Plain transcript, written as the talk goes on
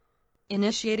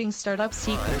Initiating startup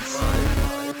sequence.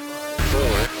 5, 4,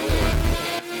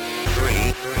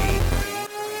 3,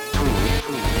 2,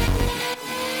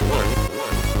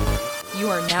 1. You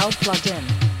are now plugged in.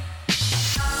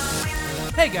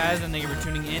 Hey guys, and thank you for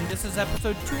tuning in. This is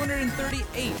episode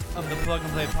 238 of the Plug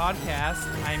and Play podcast.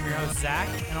 I'm your host, Zach,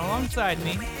 and alongside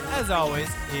me, as always,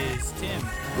 is Tim.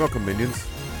 Welcome, minions.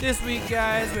 This week,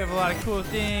 guys, we have a lot of cool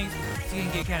things. It's going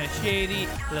to get kind of shady,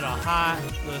 a little hot,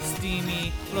 a little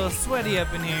steamy, a little sweaty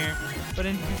up in here. But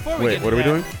before we get to what are we that-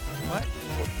 doing? What?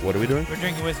 What are we doing? We're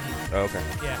drinking whiskey. Oh, okay.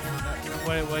 Yeah.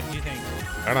 What do you think?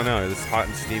 I don't know. This hot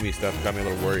and steamy stuff got me a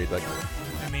little worried. Like,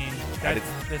 I mean,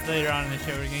 that's later on in the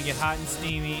show. We're going to get hot and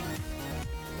steamy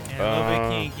and a little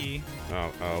bit kinky.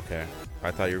 oh, okay. I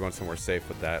thought you were going somewhere safe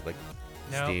with that, like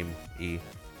Nope. steam-y.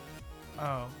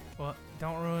 Oh, well,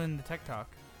 don't ruin the tech talk.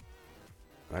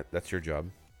 That's your job.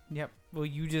 Yep. Well,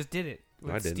 you just did it with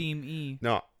No, I didn't. Steam E.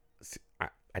 No,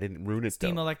 I didn't ruin it,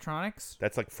 Steam though. Electronics?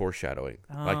 That's like foreshadowing.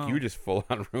 Oh. Like, you just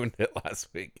full-on ruined it last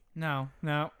week. No.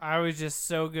 I was just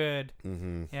so good.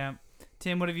 Mm-hmm. Yeah.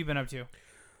 Tim, what have you been up to?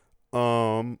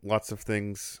 Lots of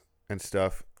things and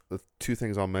stuff. The two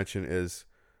things I'll mention is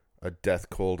a death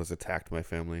cold has attacked my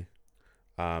family.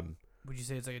 Would you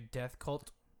say it's like a death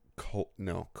cult?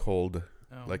 Cold.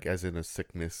 Oh, Like, as in a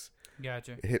sickness.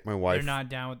 gotcha. It hit my wife. You're not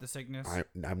down with the sickness?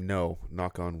 I'm no.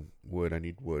 Knock on wood. I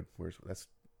need wood.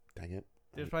 Dang it.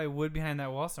 There's probably wood behind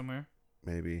that wall somewhere.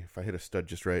 Maybe if I hit a stud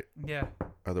just right. Yeah.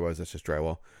 Otherwise, that's just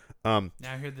drywall. Now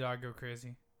I hear the dog go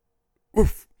crazy.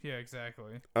 Woof. Yeah,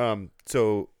 exactly.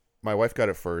 So my wife got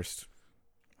it first.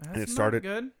 That's it not started-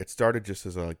 good. It started just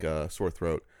as like a sore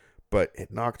throat, but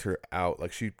it knocked her out.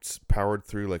 Like, she powered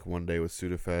through like one day with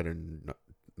Sudafed and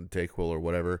Dayquil or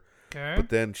whatever. Okay. But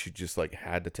then she just like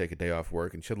had to take a day off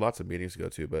work, and she had lots of meetings to go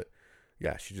to. But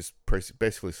yeah, she just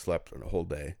basically slept a whole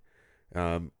day,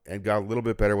 and got a little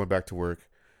bit better. Went back to work.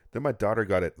 Then my daughter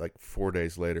got it like 4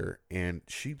 days later, and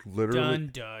she literally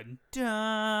Dun. she's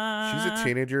a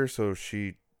teenager, so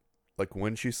she like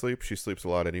when she sleeps a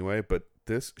lot anyway. But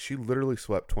she literally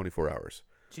slept 24 hours.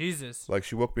 Jesus. Like,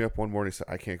 she woke me up one morning and said,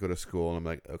 I can't go to school, and I'm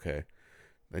like, okay.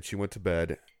 Then she went to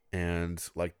bed and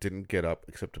like didn't get up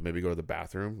except to maybe go to the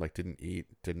bathroom. Like, didn't eat,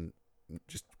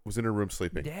 just was in her room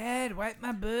sleeping. Dad, wipe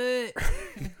my butt.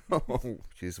 Oh,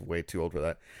 she's way too old for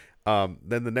that.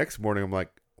 Then the next morning, I'm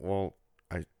like, well,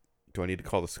 do I need to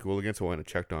call the school again? So I went and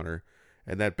checked on her,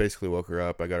 and that basically woke her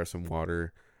up. I got her some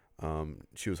water.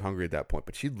 She was hungry at that point,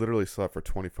 but she literally slept for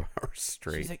 24 hours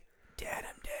straight. She's like, Dad,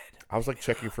 I'm dead. I was like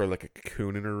checking for like a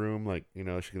cocoon in her room, like,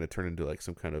 she's gonna turn into like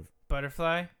some kind of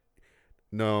Butterfly?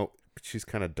 no. She's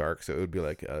kind of dark, so it would be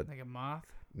like a Like a moth?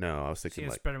 no. I was She thinking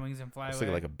has like spread her wings and fly I was away.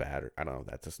 thinking like a bat. I don't know.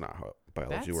 That's just not how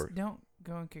biology Bats works. don't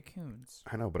go in cocoons.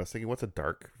 I know, but I was thinking, what's a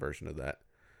dark version of that?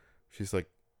 She's like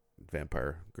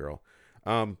vampire girl.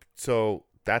 So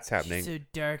that's happening. She's so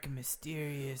dark and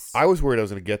mysterious. I was worried I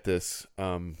was going to get this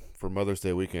for Mother's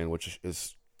Day weekend, which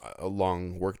is a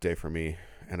long work day for me,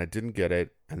 and I didn't get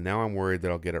it, and now I'm worried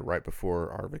that I'll get it right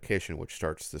before our vacation, which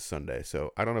starts this Sunday.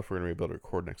 So I don't know if we're going to be able to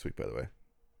record next week, by the way.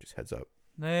 Just heads up.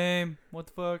 Lame. What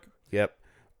the fuck? Yep.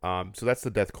 So that's the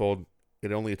death cold.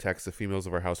 It only attacks the females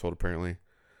of our household, apparently.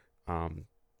 I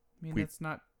mean, that's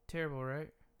not terrible, right?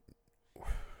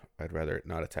 I'd rather it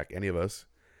not attack any of us.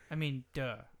 I mean,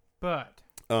 duh. But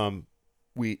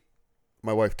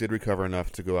my wife did recover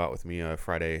enough to go out with me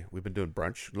Friday. We've been doing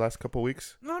brunch the last couple of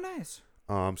weeks. oh, nice.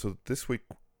 So this week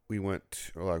we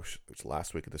went, it's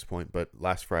last week at this point, but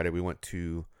last Friday we went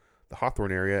to the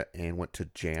Hawthorne area and went to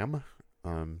Jam.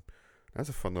 That's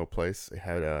a fun little place. They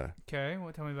had Okay,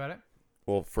 tell me about it.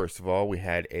 well, first of all, we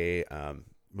had a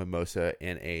mimosa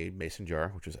in a mason jar,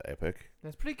 which was epic.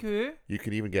 That's pretty cool. You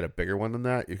can even get a bigger one than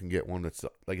that. You can get one that's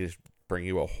like just bring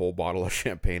you a whole bottle of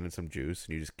champagne and some juice,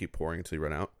 and you just keep pouring until you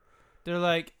run out. They're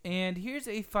like, and here's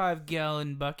a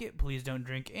 5-gallon bucket. Please don't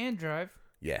drink and drive.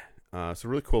 Yeah. So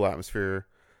really cool atmosphere,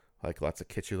 like lots of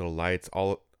kitschy little lights.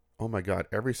 Oh my God,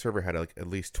 every server had like at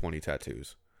least 20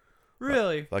 tattoos.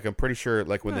 Really? Like, I'm pretty sure,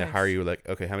 like, when they Nice. hire you, like,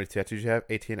 okay, how many tattoos you have?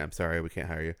 18? I'm sorry, we can't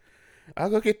hire you. I'll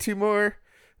go get 2 more.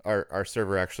 Our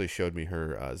server actually showed me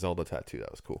her Zelda tattoo. That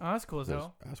was cool. Oh, that's cool as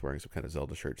hell. I was wearing some kind of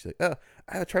Zelda shirt. She's like, oh,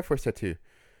 I have a Triforce tattoo.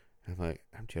 I'm like,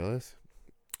 I'm jealous.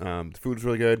 The food was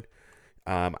really good.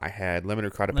 I had lemon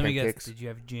ricotta Let me pancakes. guess. Did you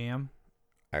have jam?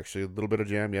 Actually, a little bit of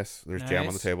jam, yes. There's jam on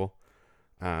the Nice. table.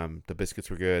 The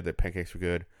biscuits were good. The pancakes were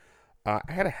good. I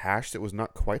had a hash that was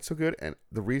not quite so good, and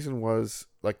the reason was,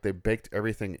 like, they baked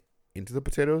everything into the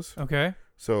potatoes. Okay.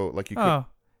 So, like, you could... Oh,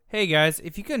 hey guys,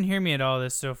 if you couldn't hear me at all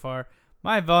this so far,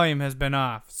 my volume has been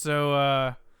off. So,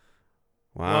 Wow.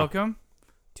 welcome.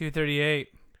 238.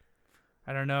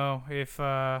 I don't know if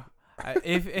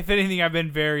If anything, I've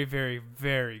been very, very,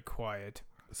 very quiet.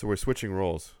 So we're switching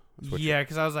roles. Yeah,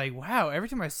 because I was like, wow, every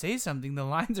time I say something, the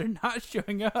lines are not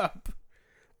showing up.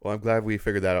 Well, I'm glad we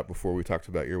figured that out before we talked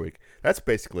about your week. That's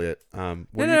basically it.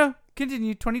 No.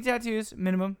 Continue. 20 tattoos,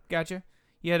 minimum. Gotcha.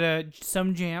 You had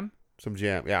some jam. Some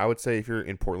jam. Yeah, I would say if you're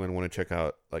in Portland and want to check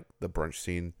out like the brunch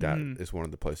scene, that Mm-hmm. is one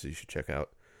of the places you should check out.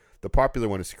 The popular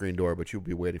one is Screen Door, but you'll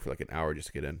be waiting for like an hour just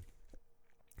to get in.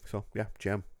 So, yeah,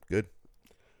 jam. Good.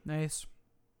 Nice.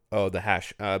 Oh, the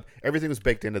hash. Everything was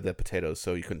baked into the potatoes,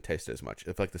 so you couldn't taste it as much.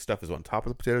 If like the stuff is on top of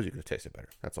the potatoes, you could taste it better.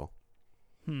 That's all.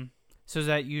 So is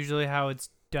that usually how it's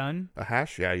done? A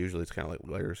hash? Yeah, usually it's kind of like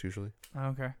layers, usually.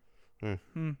 Okay.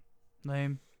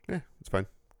 Lame. Yeah, it's fine.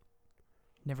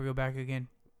 Never go back again.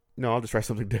 No, I'll just try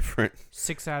something different.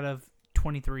 6 out of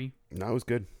 23. No, it was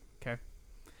good. Okay.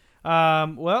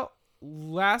 Well,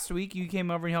 last week you came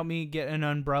over and helped me get an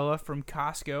umbrella from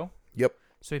Costco. Yep.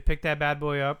 So we picked that bad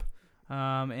boy up.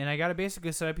 And I got it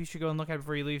basically set up. You should go and look at it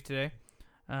before you leave today.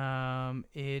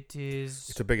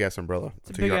 It's a big ass umbrella.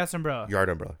 It's a big ass umbrella. Yard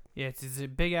umbrella. Yeah, it's a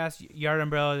big ass yard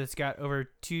umbrella that's got over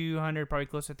 200, probably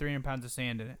close to 300 pounds of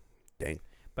sand in it. Dang.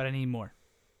 But I need more.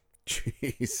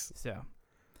 Jeez. So,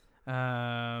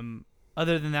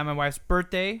 other than that, my wife's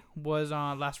birthday was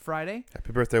on last Friday.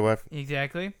 Happy birthday, wife.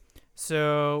 Exactly.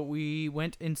 So we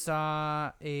went and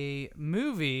saw a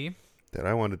movie That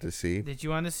I wanted to see. that you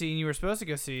wanted to see and you were supposed to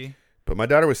go see. But my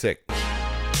daughter was sick.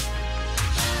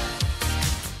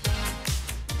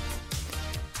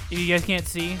 If you guys can't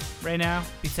see right now,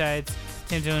 besides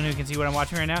Tim Dillon who can see what I'm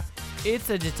watching right now, it's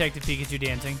a Detective Pikachu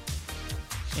dancing.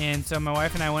 And so my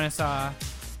wife and I went and saw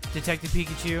Detective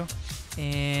Pikachu,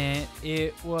 and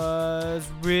it was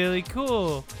really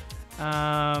cool.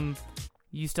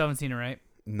 You still haven't seen it, right?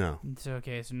 No. It's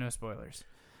okay, so no spoilers.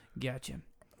 Gotcha.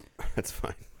 That's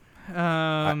fine.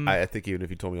 I I think even if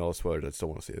you told me all the spoilers, I'd still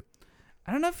want to see it.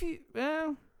 don't know if you...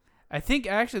 Well, I think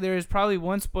actually there is probably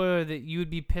one spoiler that you would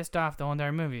be pissed off the whole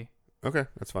entire movie. Okay,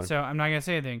 that's fine. So I'm not going to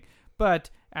say anything. But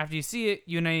after you see it,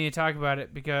 you and I need to talk about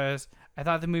it because I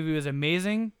thought the movie was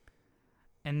amazing.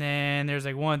 And then there's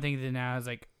like one thing that now is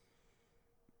like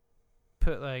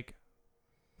put like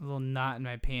a little knot in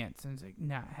my pants. And it's like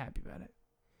not happy about it.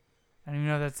 I don't even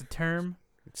know if that's a term.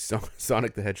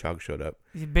 Sonic the Hedgehog showed up.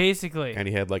 Basically. And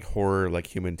he had like horror, like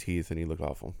human teeth, and he looked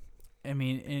awful. I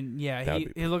mean, and yeah,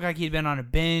 That'd he looked like he'd been on a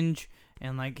binge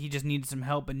and like he just needed some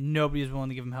help, and nobody was willing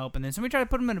to give him help. And then somebody tried to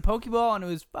put him in a Pokeball, and it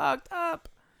was fucked up.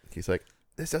 He's like,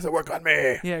 this doesn't work on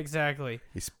me. Yeah, exactly.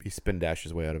 He spin dashed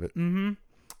his way out of it. Mm-hmm.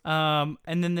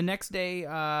 And then the next day,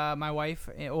 my wife,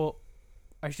 well,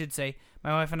 I should say,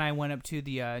 my wife and I went up to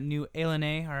the new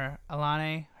Alane or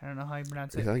Alane. I don't know how you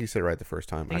pronounce I it. think you said it right the first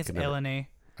time. I think it's Alane.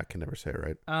 I can never say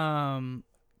it right.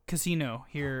 Casino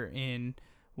here in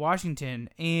Washington,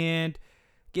 and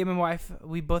Gabe and my wife,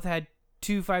 we both had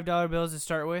two $5 bills to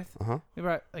start with. Uh huh. We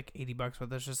brought like $80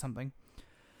 with us or something.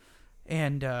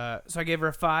 And so I gave her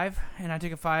a $5, and I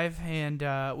took a $5,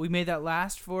 and we made that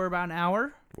last for about an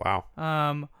hour.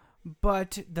 Wow.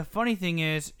 But the funny thing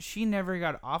is, she never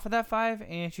got off of that $5,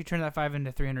 and she turned that $5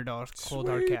 into $300 cold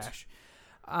hard Sweet. cash.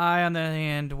 I, on the other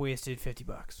hand, wasted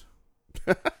 $50.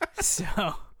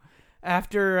 So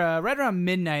after right around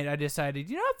midnight, I decided,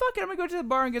 you know what, fuck it, I'm gonna go to the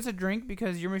bar and get us a drink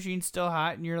because your machine's still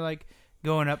hot, and you're like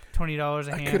going up $20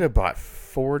 a hand. I could have bought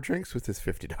 4 drinks with this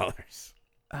 $50.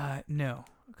 No,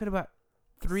 I could have bought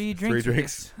 3 drinks. 3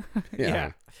 drinks.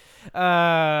 Yeah.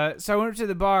 So I went up to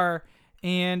the bar,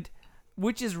 and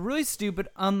which is really stupid,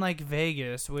 unlike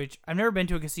Vegas, which I've never been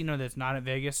to a casino that's not at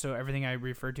Vegas, so everything I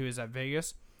refer to is at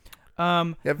Vegas.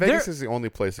 Yeah, Vegas is the only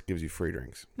place that gives you free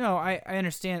drinks. No, I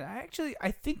understand.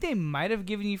 I think they might have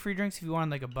given you free drinks if you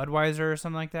wanted like a Budweiser or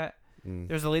something like that.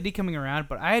 There's a lady coming around,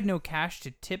 but I had no cash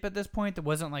to tip at this point. That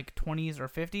wasn't like 20s or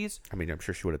 50s. I mean, I'm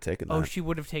sure she would have taken that. Oh, she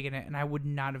would have taken it, and I would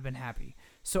not have been happy.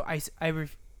 So I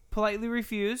politely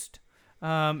refused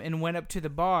and went up to the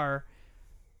bar.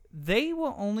 They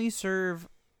will only serve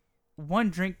 1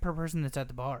 drink per person that's at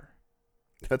the bar.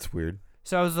 That's weird.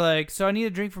 So I was like, so I need a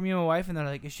drink from you and my wife. And they're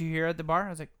like, is she here at the bar?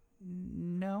 I was like,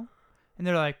 no. And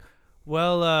they're like,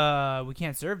 well, we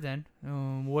can't serve then.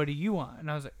 What do you want? And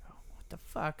I was like, oh, what the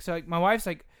fuck? So like, my wife's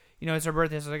like, you know, it's her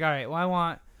birthday. So I was like, all right, well, I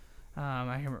want,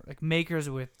 I remember, like Makers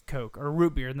with Coke or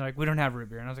root beer. And they're like, we don't have root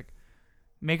beer. And I was like,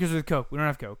 Makers with Coke. We don't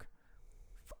have Coke.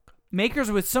 Fuck. Makers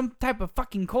with some type of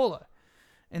fucking cola.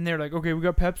 And they're like, okay, we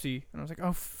got Pepsi. And I was like,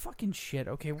 oh, fucking shit.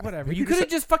 Okay, whatever. Maybe You could have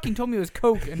just fucking told me it was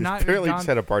Coke and not Apparently gone. just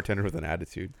had a bartender with an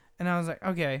attitude. And I was like,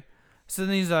 okay. So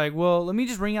then he's like, well, let me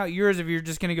just ring out yours if you're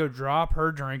just going to go drop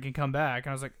her drink and come back.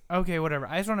 And I was like, okay, whatever.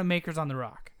 I just want a Makers on the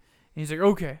Rock. And he's like,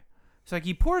 okay. So like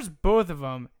he pours both of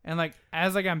them. And like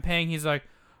as like I'm paying, he's like,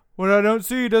 what I don't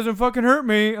see doesn't fucking hurt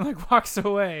me, and like walks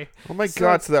away. Oh my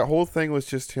god! So that whole thing was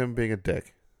just him being a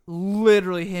dick.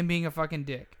 Literally him being a fucking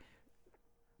dick.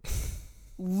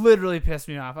 Literally pissed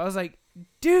me off. I was like,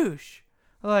 douche.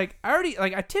 Like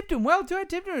I tipped him well too. I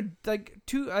tipped him like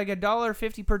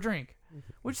 $1.50 per drink,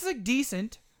 which is like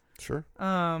decent. Sure.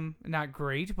 Not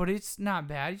great, but it's not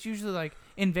bad. It's usually like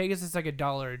in Vegas, it's like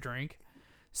 $1 a drink.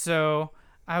 So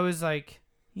I was like,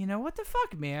 you know what the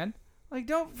fuck, man? Like,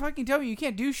 don't fucking tell me you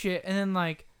can't do shit, and then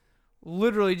like,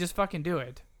 literally just fucking do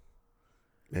it.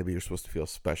 Maybe you're supposed to feel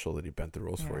special that he bent the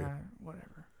rules for you.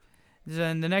 Whatever.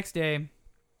 Then the next day,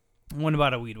 I went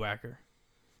about a weed whacker.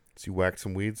 So you whacked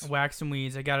some weeds? I whacked some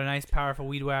weeds. I got a nice, powerful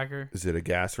weed whacker. Is it a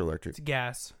gas or electric? It's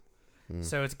gas.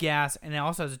 So it's gas, and it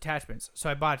also has attachments. So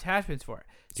I bought attachments for it.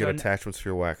 You got attachments for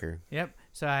your whacker. Yep.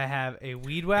 So I have a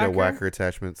weed whacker. Got whacker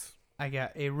attachments. I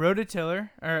got a rototiller,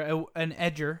 or an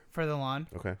edger for the lawn.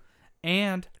 Okay.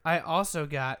 And I also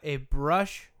got a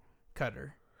brush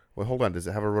cutter. Well, hold on. Does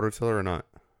it have a rototiller or not?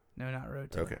 No, not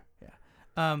rototiller. Okay.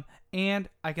 Yeah. And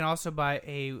I can also buy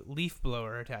a leaf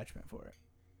blower attachment for it.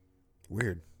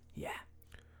 Weird. Yeah.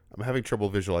 I'm having trouble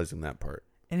visualizing that part.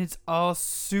 And it's all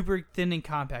super thin and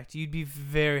compact. You'd be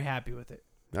very happy with it.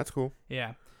 That's cool.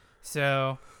 Yeah.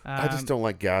 So I just don't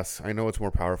like gas. I know it's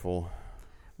more powerful.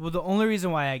 Well, the only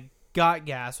reason why I got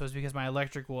gas was because my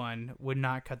electric one would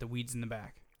not cut the weeds in the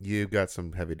back. You got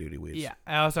some heavy duty weeds. Yeah.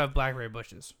 I also have blackberry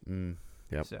bushes.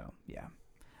 Yep. So, yeah.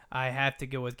 I have to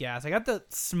go with gas. I got the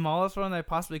smallest one that I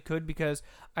possibly could because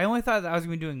I only thought that I was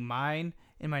going to be doing mine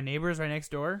and my neighbors right next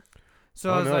door.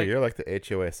 So I was like, you're like the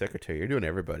HOA secretary. You're doing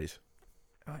everybody's.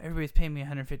 Everybody's paying me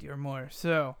 $150 or more.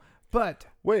 So, but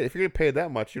wait, if you're gonna pay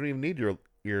that much, you don't even need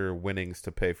your winnings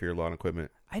to pay for your lawn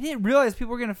equipment. I didn't realize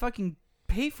people were gonna fucking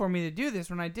pay for me to do this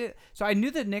when I did. So I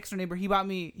knew that next door neighbor, he got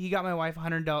my wife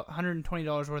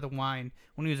 $120 worth of wine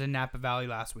when he was in Napa Valley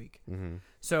last week. Mm-hmm.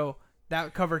 So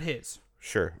that covered his.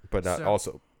 Sure, but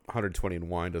also 120 in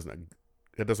wine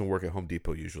doesn't work at Home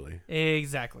Depot usually.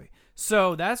 Exactly.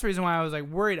 So that's the reason why I was like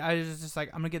worried. I was just like,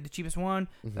 I'm gonna get the cheapest one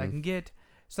that I can get.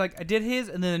 So like I did his,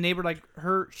 and then the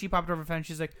neighbor she popped over the fence.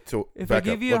 She's like, "So if I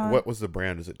give you, what was the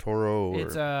brand? Is it Toro? Or?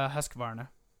 It's Husqvarna.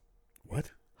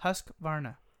 What?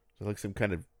 Husqvarna. Is it like some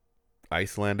kind of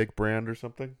Icelandic brand or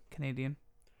something? Canadian.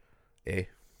 And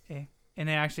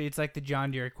it's like the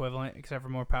John Deere equivalent, except for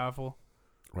more powerful.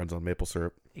 Runs on maple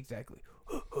syrup. Exactly.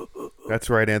 That's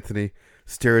right, Anthony.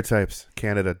 Stereotypes.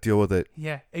 Canada. Deal with it.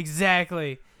 Yeah,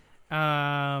 exactly.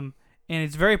 And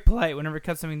it's very polite whenever it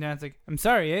cuts something down. It's like, I'm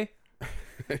sorry, eh?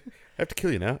 I have to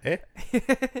kill you now, eh?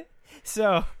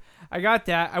 So I got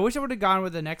that. I wish I would have gone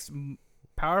with the next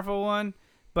powerful one,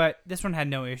 but this one had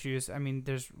no issues. I mean,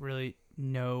 there's really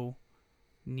no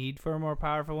need for a more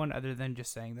powerful one other than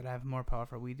just saying that I have a more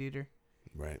powerful weed eater.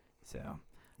 Right. So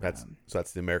that's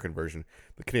the American version.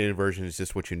 The Canadian version is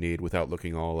just what you need without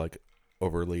looking all like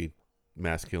overly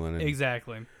masculine.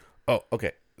 Exactly. Oh,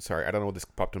 okay. Sorry, I don't know what this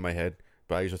popped in my head,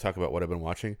 but I usually talk about what I've been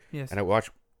watching. Yes. And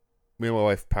me and my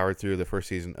wife powered through the first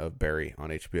season of Barry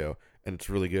on HBO, and it's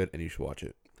really good, and you should watch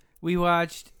it. We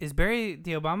watched. Is Barry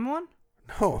the Obama one?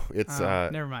 No, it's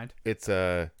never mind. It's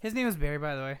his name is Barry,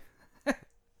 by the way.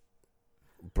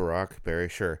 Barack Barry,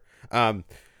 sure.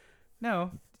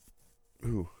 No.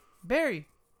 Who? Barry.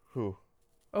 Who?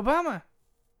 Obama.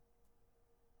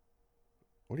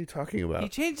 What are you talking about? He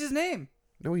changed his name.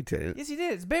 No, he didn't. Yes, he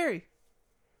did. It's Barry.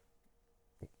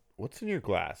 What's in your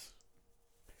glass?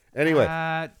 Anyway,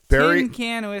 Barry. Tin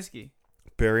can whiskey.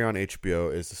 Barry on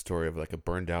HBO is the story of like a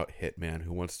burned out hitman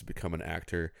who wants to become an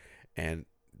actor, and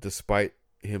despite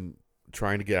him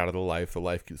trying to get out of the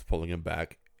life keeps pulling him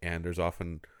back, and there's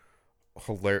often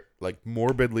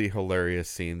morbidly hilarious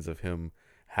scenes of him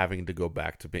having to go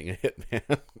back to being a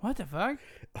hitman. What the fuck?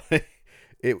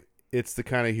 It's the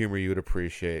kind of humor you would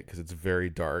appreciate because it's very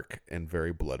dark and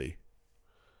very bloody.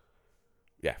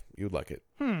 Yeah, you'd like it.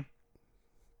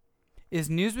 Is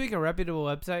Newsweek a reputable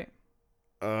website?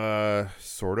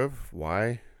 Sort of.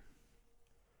 Why?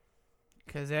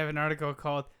 Because they have an article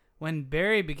called "When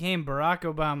Barry Became Barack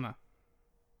Obama."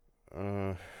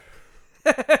 I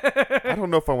don't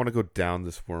know if I want to go down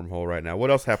this wormhole right now.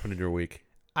 What else happened in your week?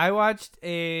 I watched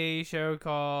a show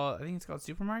called, I think it's called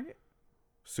Supermarket.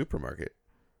 Supermarket?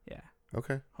 Yeah.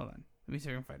 Okay. Hold on. Let me see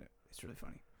if I can find it. It's really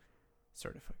funny.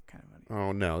 Sort of kind of funny.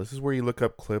 Oh, no. This is where you look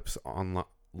up clips on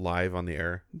live on the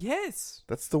air? Yes.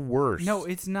 That's the worst. No,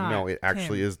 it's not. No, it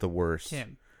actually is the worst.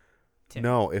 Tim.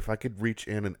 No, if I could reach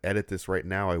in and edit this right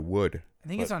now, I would. I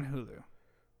think it's on Hulu.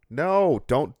 No,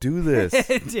 don't do this.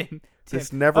 Tim.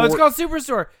 This never it's called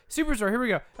Superstore. Superstore. Here we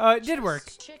go. It did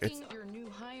work. Checking your new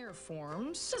hire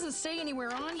forms. Doesn't say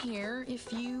anywhere on here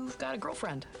if you've got a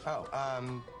girlfriend. Oh,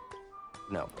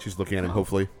 No. She's looking at him,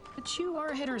 hopefully. But you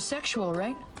are heterosexual,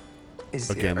 right?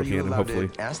 Again, are looking you at him, allowed hopefully.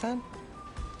 to ask that?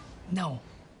 No.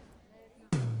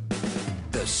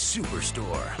 The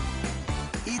Superstore.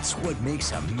 It's what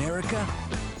makes America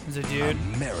There's a dude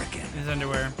American. in his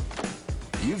underwear.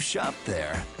 You've shopped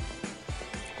there.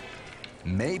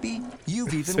 Maybe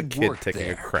you've It's a even kid worked taking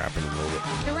there. a crap in the middle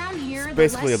of it. Around here, It's the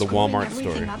basically less the screwing Walmart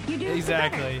everything story. up you do, the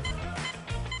Exactly. better.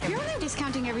 You're only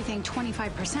discounting everything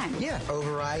 25%. Yeah.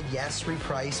 Override, yes,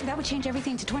 reprice. That would change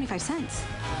everything to 25 cents.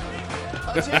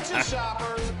 Attention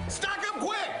shoppers, stock up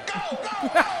quick! Go, go, go!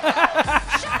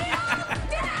 Shut up!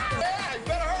 Hey,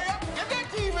 better hurry up! Get that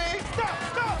TV!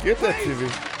 Stop! Get that TV.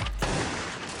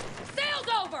 Sale's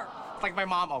over! Like my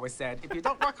mom always said, if you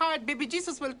don't work hard, baby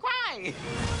Jesus will cry.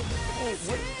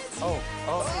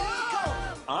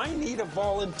 I need a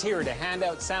volunteer to hand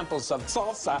out samples of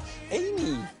salsa.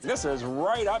 Amy, this is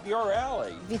right up your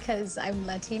alley. Because I'm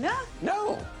Latina?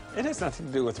 No, it has nothing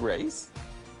to do with race.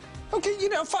 Okay,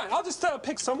 fine. I'll just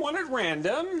pick someone at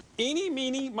random. Eeny,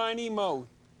 meeny, miny, mo.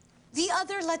 The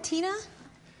other Latina?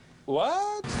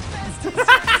 What?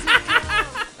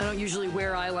 I don't usually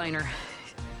wear eyeliner.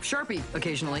 Sharpie,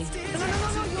 occasionally.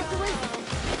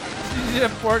 Yeah,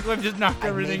 forklift just knocked I've made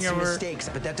everything some over. mistakes,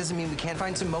 but that doesn't mean we can't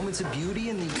find some moments of beauty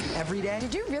in the everyday.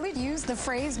 Did you really use the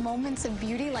phrase moments of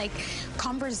beauty, like,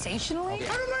 conversationally?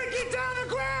 Everybody get down on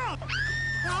the ground!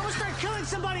 Now I'm gonna start killing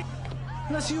somebody.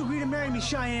 Unless you agree to marry me,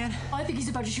 Cheyenne. I think he's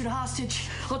about to shoot a hostage.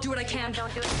 I'll do what I can.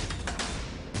 Don't do it.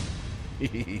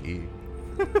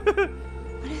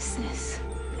 What is this?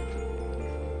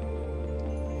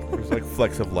 There's like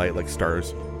flecks of light, like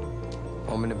stars.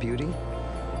 Moment of beauty.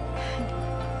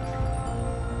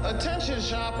 Attention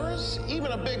shoppers,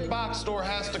 even a big box store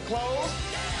has to close.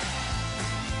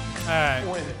 Alright,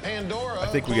 When Pandora I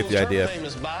think we get the closed her idea.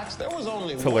 famous box, there was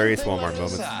only It's hilarious one thing Walmart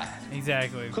left moments. inside.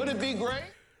 exactly. Could it be great?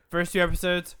 First 2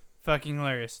 episodes, fucking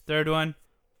hilarious. Third one,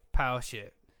 pile of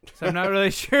shit. So I'm not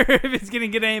really sure if it's gonna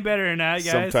get any better or not,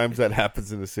 guys. Sometimes that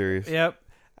happens in the series. Yep.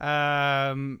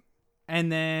 And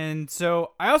then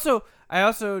so I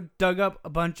also dug up a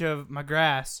bunch of my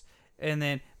grass and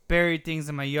then buried things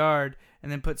in my yard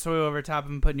and then put soil over top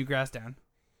and put new grass down.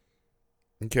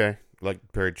 Okay,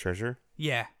 like buried treasure.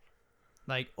 Yeah.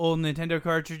 Like old Nintendo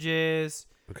cartridges,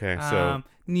 Okay, so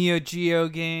Neo Geo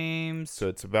games. so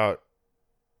it's about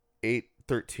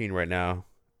 8:13 right now.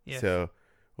 Yeah. So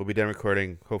we'll be done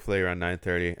recording hopefully around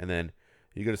 9:30, and then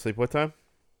you go to sleep what time?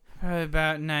 Probably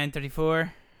about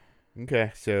 9:34.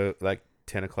 Okay, so like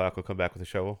 10 o'clock we'll come back with a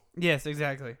shovel. Yes,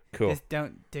 exactly. Cool. Just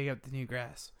don't dig up the new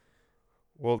grass.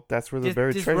 Well, that's where the Just,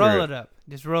 buried just treasure roll is. it up.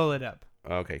 Just roll it up.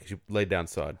 Okay, because you laid down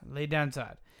sod. Lay down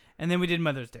sod. And then we did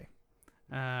Mother's Day.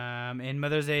 And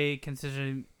Mother's Day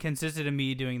consisted of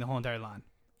me doing the whole entire lawn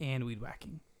and weed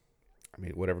whacking. I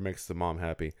mean, whatever makes the mom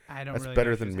happy. I don't That's really better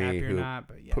know if she than was me happy or who not,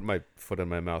 but yeah. put my foot in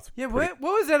my mouth. Yeah, pretty-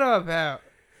 what was that all about?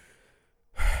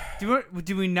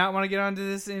 Do we not want to get onto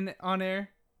this on air?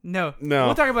 No. No.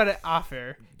 We'll talk about it off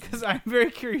air because I'm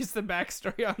very curious the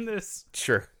backstory on this.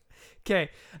 Sure. Okay.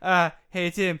 Hey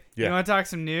Tim, Yeah. you want to talk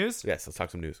some news? Yes, let's talk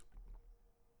some news.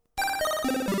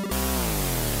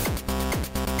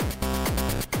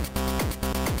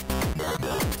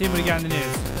 Tim, what do you got in the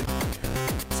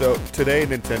news? So today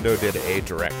Nintendo did a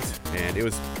Direct, and it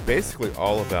was basically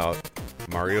all about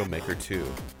Mario Maker 2.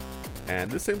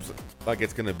 And this seems like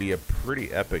it's going to be a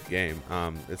pretty epic game.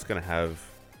 It's going to have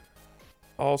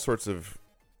all sorts of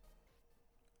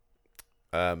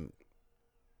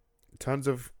tons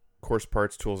of course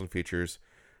parts, tools, and features.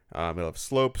 It'll have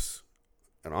slopes,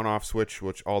 an on-off switch,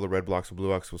 which all the red blocks and blue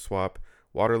blocks will swap,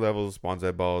 water levels,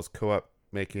 bonsai balls, co-op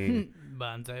making.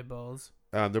 Bonsai balls.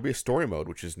 There'll be a story mode,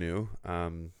 which is new,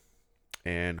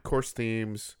 and course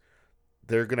themes.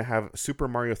 They're going to have Super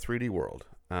Mario 3D World,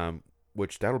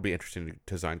 which that'll be interesting to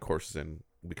design courses in,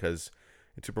 because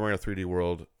in Super Mario 3D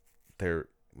World,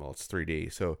 it's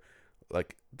 3D, so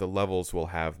like the levels will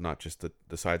have not just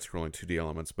the side-scrolling 2D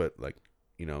elements, but like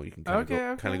you can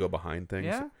kind of go behind things.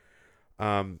 Yeah.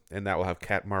 And that will have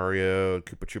Cat Mario,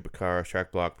 Koopa Troopa Car,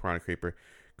 Shack Block, Piranha Creeper,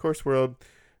 Course World.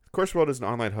 Course World is an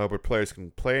online hub where players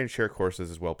can play and share courses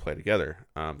as well play together.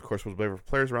 Course World is available for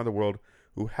players around the world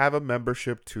who have a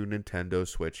membership to Nintendo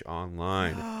Switch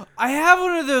Online. I have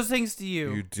one of those things to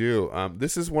you. You do.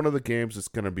 This is one of the games that's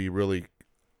going to be really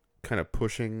kind of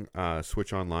pushing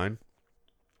Switch Online.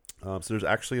 So there's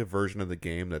actually a version of the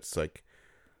game that's like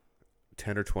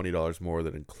 $10 or $20 more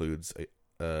that includes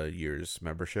a year's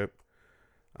membership.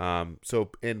 So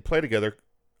in Play Together,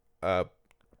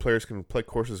 players can play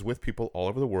courses with people all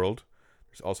over the world.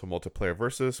 There's also multiplayer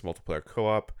versus, multiplayer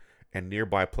co-op, and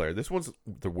nearby player. This one's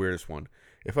the weirdest one.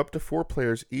 If up to 4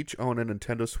 players each own a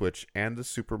Nintendo Switch and the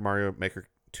Super Mario Maker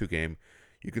 2 game,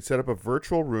 you can set up a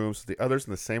virtual room so the others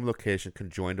in the same location can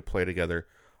join to play together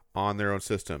on their own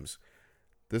systems.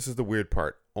 This is the weird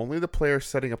part. Only the player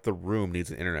setting up the room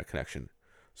needs an internet connection.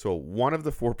 So one of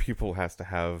the 4 people has to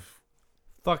have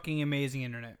fucking amazing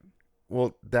internet.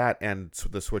 Well, that and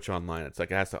the Switch Online. It's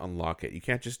like it has to unlock it. You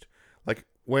can't just, like,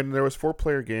 when there was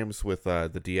 4-player games with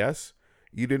the DS,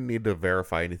 you didn't need to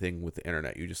verify anything with the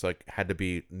internet. You just, like, had to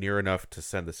be near enough to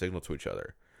send the signal to each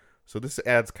other. So this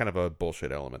adds kind of a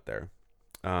bullshit element there.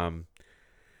 Then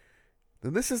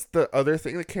this is the other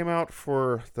thing that came out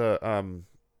for the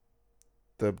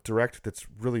Direct that's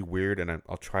really weird, and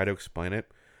I'll try to explain it.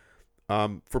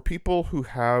 For people who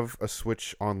have a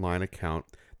Switch Online account,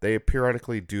 they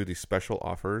periodically do these special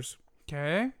offers.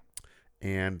 Okay.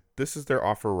 And this is their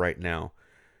offer right now.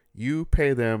 You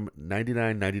pay them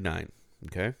 $99.99.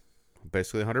 Okay.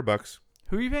 Basically $100.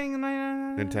 Who are you paying the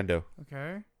 $99? Nintendo.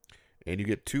 Okay. And you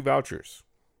get 2 vouchers.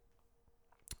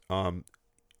 And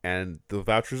the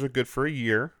vouchers are good for a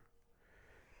year.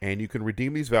 And you can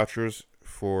redeem these vouchers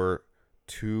for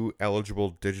 2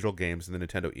 eligible digital games in the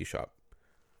Nintendo eShop.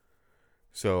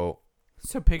 So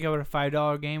pick up a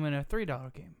 $5 game and a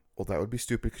 $3 game. Well, that would be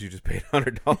stupid because you just paid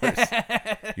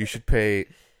 $100. You should pay,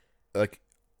 like,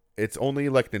 it's only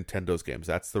like Nintendo's games.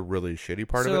 That's the really shitty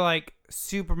part of it. So like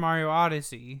Super Mario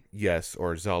Odyssey. Yes,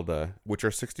 or Zelda, which are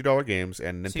 $60 games,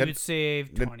 and Nintendo. So you would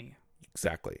save $20.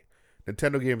 Exactly.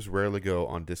 Nintendo games rarely go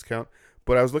on discount,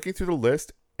 but I was looking through the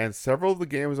list, and several of the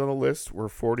games on the list were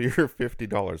 $40 or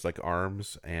 $50, like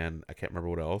ARMS, and I can't remember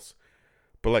what else.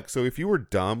 But like, so if you were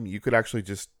dumb, you could actually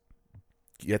just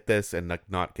get this and like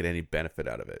not get any benefit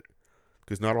out of it,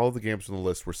 because not all the games on the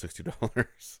list were $60.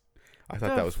 I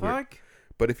thought that was weird.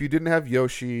 But if you didn't have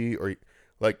Yoshi, or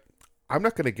like, I'm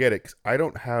not gonna get it because I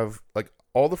don't have, like,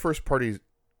 all the first party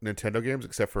Nintendo games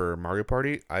except for Mario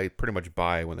Party. I pretty much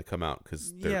buy when they come out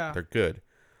because they're good.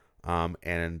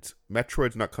 And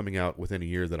Metroid's not coming out within a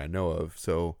year that I know of.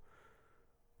 So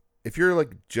if you're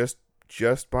like just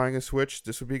buying a Switch,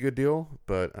 this would be a good deal.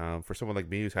 But for someone like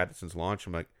me who's had it since launch,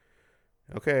 I'm like,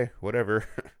 okay, whatever.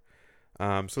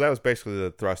 So that was basically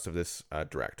the thrust of this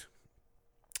Direct.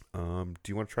 Do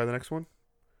you want to try the next one?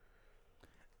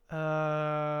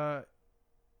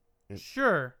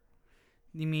 Sure.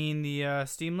 You mean the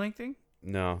Steam Link thing?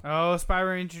 No. Oh,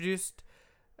 spyware introduced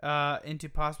into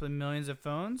possibly millions of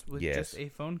phones with just a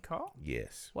phone call?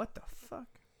 Yes. What the fuck?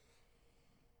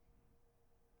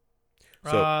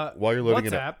 So while you're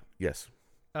loading WhatsApp, it up, yes,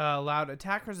 allowed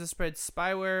attackers to spread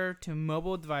spyware to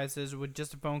mobile devices with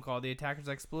just a phone call. The attackers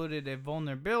exploited a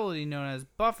vulnerability known as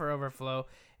buffer overflow,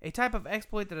 a type of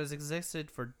exploit that has existed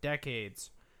for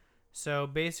decades. So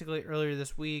basically, earlier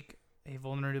this week, a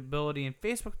vulnerability in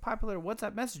Facebook's popular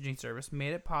WhatsApp messaging service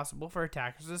made it possible for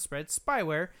attackers to spread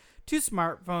spyware to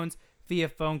smartphones via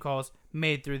phone calls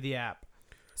made through the app.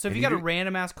 So if you got a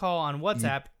random ass call on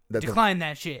WhatsApp, decline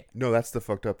that shit. No, that's the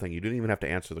fucked up thing. You didn't even have to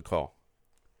answer the call.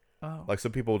 Oh. Like,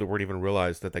 some people weren't even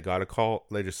realize that they got a call.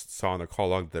 They just saw on their call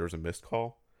log that there was a missed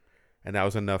call. And that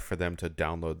was enough for them to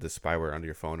download this spyware onto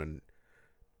your phone and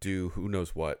do who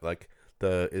knows what. Like,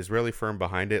 the Israeli firm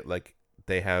behind it, like,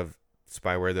 they have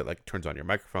spyware that, like, turns on your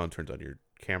microphone, turns on your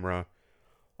camera,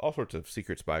 all sorts of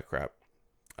secret spy crap.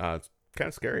 It's kind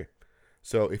of scary.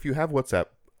 So if you have WhatsApp,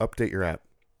 update your app.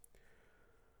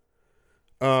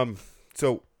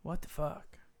 So what the fuck?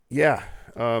 Yeah.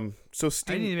 So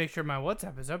Steam. I need to make sure my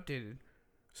WhatsApp is updated.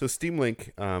 So Steam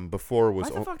Link, before was.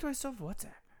 Why the fuck do I still have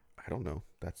WhatsApp? I don't know.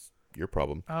 That's your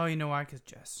problem. Oh, you know why? Because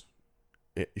Jess.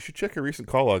 Yeah, you should check your recent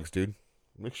call logs, dude.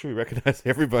 Make sure you recognize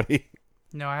everybody.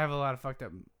 No, I have a lot of fucked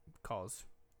up calls.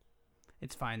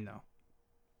 It's fine though.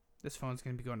 This phone's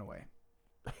gonna be going away.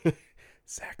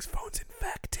 Zach's phone's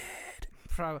infected.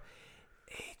 Probably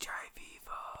HIV.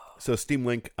 So Steam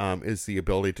Link is the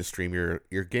ability to stream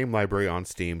your game library on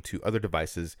Steam to other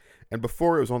devices. And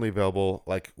before, it was only available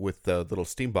like with the little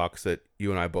Steam box that you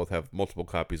and I both have multiple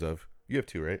copies of. You have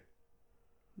 2, right?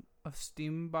 Of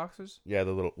Steam boxes? Yeah,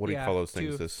 the little, what do you call those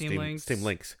things? The Steam Links. Steam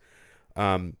Links.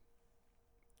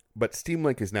 But Steam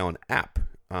Link is now an app.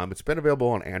 It's been available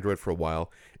on Android for a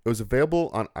while. It was available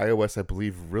on iOS, I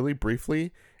believe, really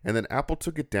briefly. And then Apple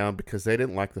took it down because they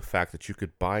didn't like the fact that you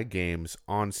could buy games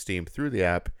on Steam through the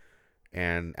app,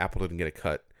 and Apple didn't get a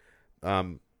cut.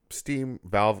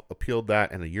 Valve appealed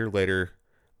that, and a year later,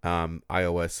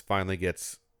 iOS finally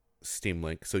gets Steam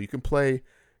Link. So you can play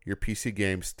your PC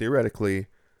games, theoretically,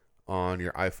 on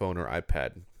your iPhone or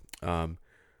iPad.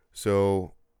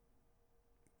 So,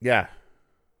 yeah,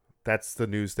 that's the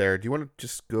news there. Do you want to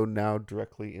just go now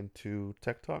directly into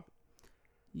Tech Talk?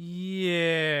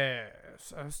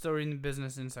 Yes. I was still reading the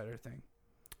Business Insider thing.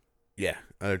 Yeah,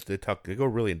 they go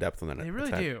really in depth on that. They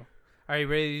really do. Are you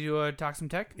ready to talk some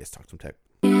tech? Yes, talk some tech.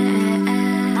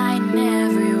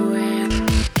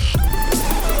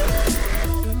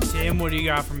 Tim, what do you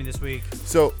got for me this week?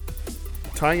 So,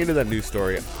 tying into that news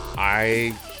story,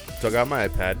 I dug out my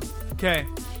iPad. Okay.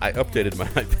 I updated my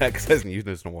iPad because I hasn't used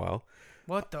this in a while.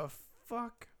 What the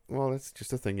fuck? Well, that's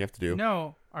just a thing you have to do.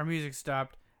 No, our music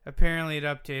stopped. Apparently it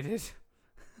updated.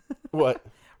 What?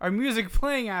 Our music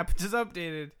playing app just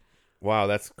updated. Wow,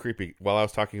 that's creepy. While I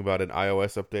was talking about an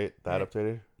iOS update, that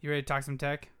updated? You ready to talk some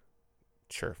tech?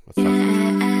 Sure, let's talk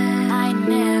some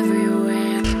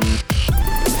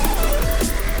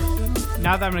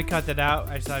Now that I'm going to cut that out,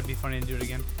 I just thought it'd be funny to do it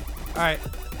again. All right,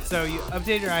 so you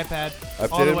updated your iPad.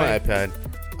 Updated my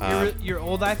iPad. Your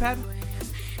old iPad?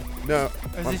 No.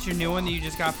 Or is this your new one that you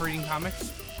just got for reading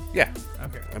comics? Yeah.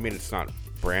 Okay. I mean, it's not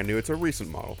brand new. It's a recent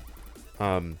model.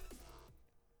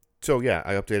 So, yeah,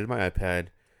 I updated my iPad.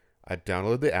 I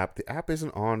downloaded the app. The app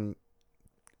isn't on...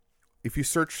 If you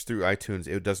search through iTunes,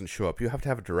 it doesn't show up. You have to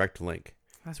have a direct link.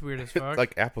 That's weird as fuck.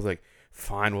 Like, Apple's like,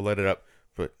 fine, we'll let it up.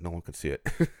 But no one can see it.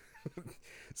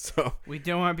 So... We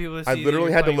don't want people to see I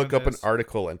literally that had to you're look playing up an with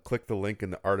article and click the link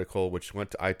in the article, which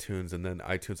went to iTunes, and then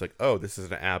iTunes like, oh, this is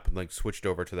an app, and like switched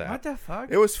over to that. What the fuck?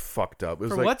 It was fucked up. It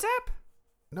was For like, WhatsApp?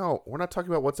 No, we're not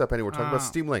talking about WhatsApp anymore. We're talking about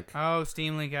Steam Link. Oh,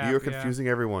 Steam Link app. You're confusing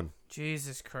everyone.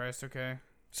 Jesus Christ, okay.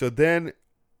 So then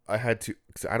I had to,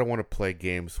 because I don't want to play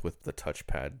games with the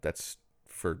touchpad. That's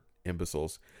for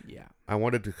imbeciles. Yeah. I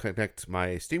wanted to connect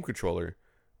my Steam controller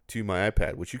to my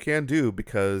iPad, which you can do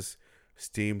because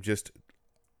Steam just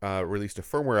released a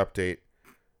firmware update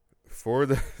for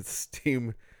the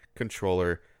Steam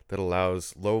controller that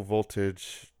allows low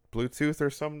voltage Bluetooth or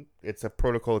some. It's a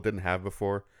protocol it didn't have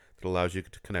before that allows you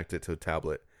to connect it to a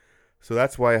tablet. So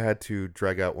that's why I had to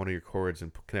drag out one of your cords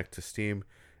and connect to Steam.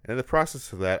 And in the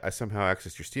process of that, I somehow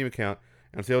accessed your Steam account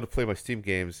and was able to play my Steam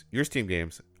games, your Steam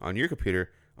games, on your computer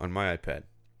on my iPad.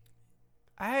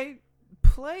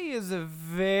 Play is a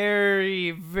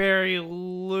very, very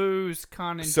loose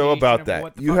connotation. So about of that,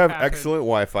 what the you fuck have happened. excellent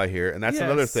Wi-Fi here, and that's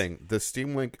another Yes. thing. The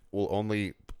Steam Link will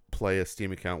only play a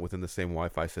Steam account within the same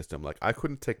Wi-Fi system. Like, I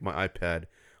couldn't take my iPad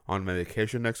on my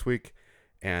vacation next week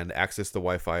and access the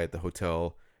Wi-Fi at the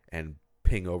hotel and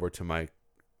ping over to my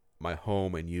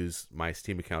home and use my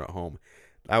Steam account at home.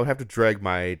 I would have to drag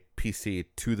my PC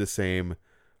to the same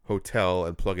hotel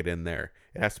and plug it in there.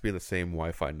 It has to be in the same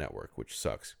Wi-Fi network, which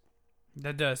sucks.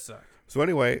 That does suck. So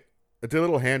anyway, I did a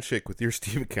little handshake with your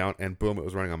Steam account, and boom, it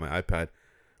was running on my iPad.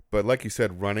 But like you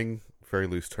said, running, very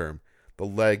loose term. The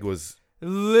leg was...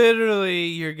 Literally,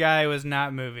 your guy was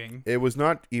not moving. It was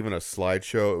not even a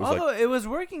slideshow. It was Although it was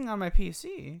working on my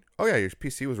PC. Oh yeah, your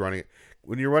PC was running.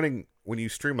 When you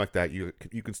stream like that, you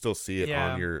can still see it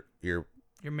on your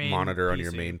main monitor on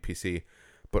your main PC.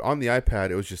 But on the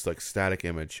iPad, it was just like static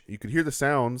image. You could hear the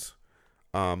sounds.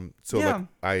 Like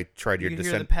I tried your Descend. Descend.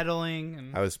 Hear the pedaling.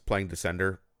 And... I was playing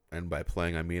Descender, and by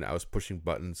playing I mean I was pushing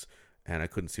buttons, and I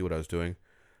couldn't see what I was doing.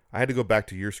 I had to go back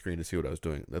to your screen to see what I was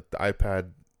doing. The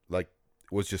iPad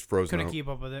was just frozen. Couldn't keep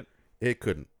up with it. It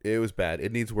couldn't. It was bad.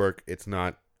 It needs work. It's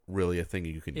not really a thing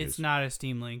you can use. It's not a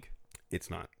Steam Link. It's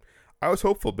not. I was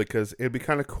hopeful because it'd be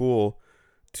kind of cool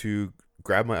to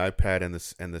grab my iPad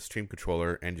and the Stream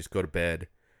controller and just go to bed.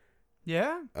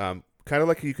 Yeah. Kind of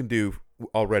like you can do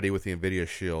already with the NVIDIA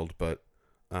Shield, but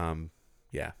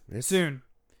yeah. Soon,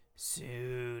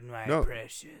 my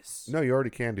precious. No, you already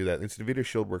can do that. The NVIDIA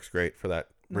Shield works great for that.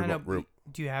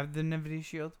 Do you have the NVIDIA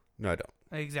Shield? No, I don't.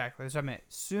 Exactly. That's what I meant.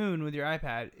 Soon, with your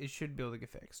iPad, it should be able to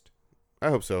get fixed. I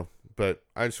hope so, but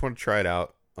I just want to try it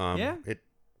out. Yeah. It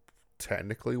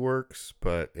technically works,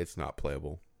 but it's not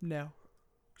playable. No.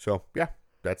 So, yeah,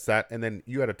 that's that. And then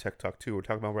you had a tech talk, too. We're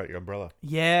talking about your umbrella.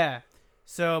 Yeah.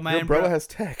 So my your umbrella has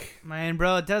tech. My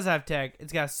umbrella does have tech.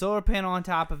 It's got a solar panel on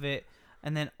top of it,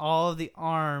 and then all of the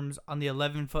arms on the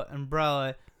 11-foot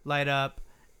umbrella light up,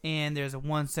 and there's a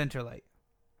one center light.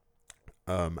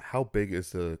 How big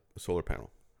is the solar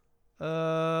panel?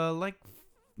 Like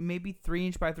maybe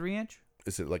 3-inch by 3-inch.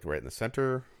 Is it like right in the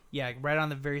center? Yeah, right on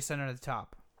the very center of the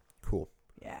top. Cool.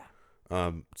 Yeah.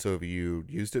 So have you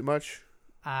used it much?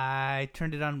 I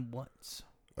turned it on once.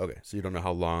 Okay, so you don't know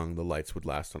how long the lights would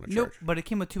last on a charge. Nope, but it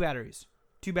came with 2 batteries.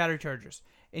 2 battery chargers.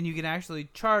 And you can actually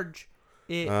charge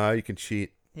it. You can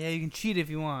cheat. Yeah, you can cheat if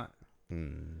you want.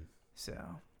 So.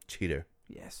 Cheater.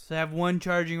 Yes. So I have one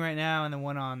charging right now and then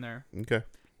one on there. Okay.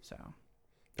 So.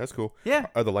 That's cool. Yeah.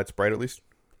 Are the lights bright at least?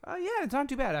 Yeah, it's not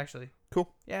too bad actually.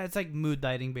 Cool. Yeah, it's like mood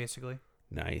lighting basically.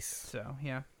 Nice. So,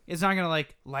 yeah. It's not going to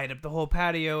like light up the whole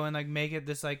patio and like make it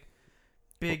this like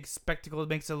big spectacle. It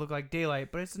makes it look like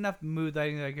daylight, but it's enough mood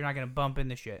lighting that you're not going to bump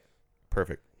into shit.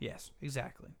 Perfect. Yes,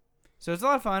 exactly. So it's a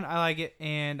lot of fun. I like it,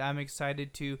 and I'm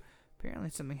excited to... Apparently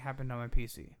something happened on my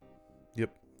PC.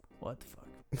 Yep. What the fuck?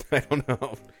 I don't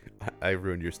know. I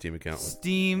ruined your Steam account.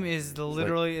 Steam is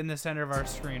literally in the center of our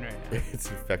screen right now. It's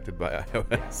infected by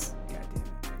iOS. God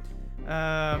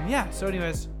damn it. Yeah, so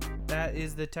anyways, that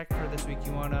is the tech for this week.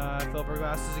 You want to fill up our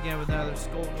glasses again with another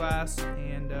skull glass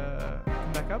and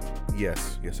come back up?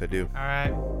 Yes, I do. All right.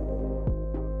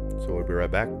 So we'll be right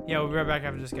back. Yeah, we'll be right back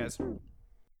after this, guys.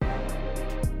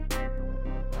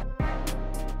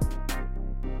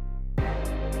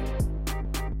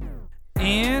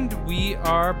 And we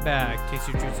are back. Taste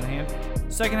your truths in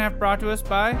hand. Second half brought to us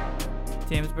by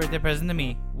Tim's birthday present to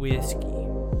me, whiskey.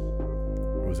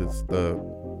 Was it the...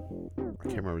 I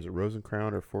can't remember. Is it Rose and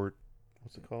Crown or Fort...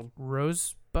 What's it called?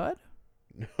 Rosebud?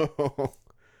 No.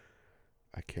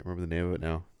 I can't remember the name of it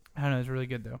now. I don't know. It's really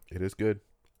good, though. It is good.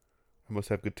 I must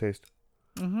have good taste.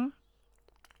 Mm-hmm.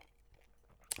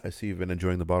 I see you've been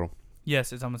enjoying the bottle.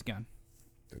 Yes, it's almost gone.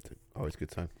 That's it. Always a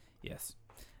good sign. Yes.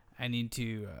 I need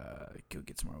to go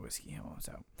get some more whiskey. I'm almost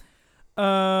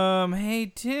out.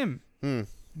 Hey, Tim.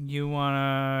 You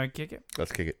want to kick it?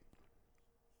 Let's kick it.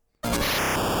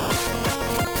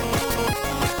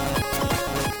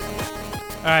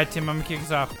 All right, Tim, I'm going to kick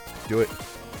us off. Do it.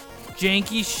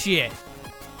 Janky shit.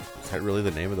 Is that really the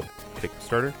name of the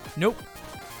Kickstarter? Nope.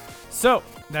 So,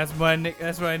 that's what I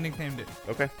nicknamed it.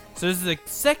 Okay. So this is the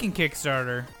second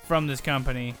Kickstarter from this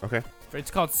company. Okay.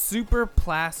 It's called Super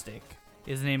Plastic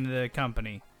is the name of the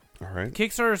company. All right.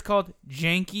 Kickstarter is called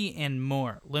Janky and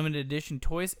More. Limited edition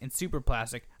toys and Super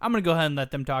Plastic. I'm going to go ahead and let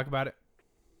them talk about it.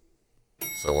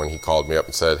 So when he called me up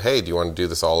and said, hey, do you want to do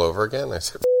this all over again? I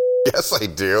said, yes, I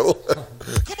do. Come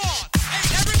on.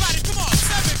 Hey, everybody, come on.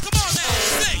 7, come on now.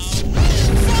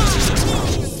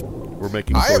 6, 5. We're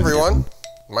making Hi, toys everyone. again.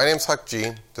 My name's Huck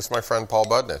G. This is my friend Paul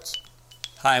Budnitz.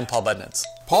 Hi, I'm Paul Budnitz.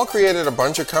 Paul created a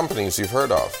bunch of companies you've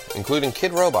heard of, including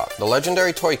Kid Robot, the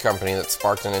legendary toy company that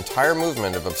sparked an entire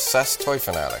movement of obsessed toy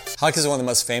fanatics. Huck is one of the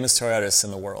most famous toy artists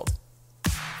in the world.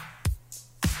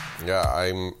 Yeah,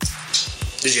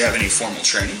 Did you have any formal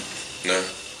training? No.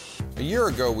 A year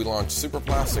ago, we launched Super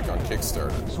Plastic on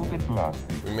Kickstarter.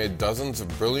 We made dozens of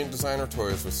brilliant designer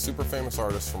toys with super famous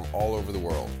artists from all over the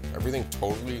world. Everything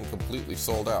totally and completely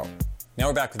sold out. Now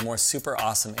we're back with more super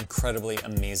awesome, incredibly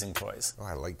amazing toys. Oh,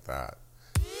 I like that.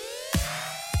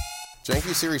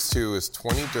 Janky Series 2 is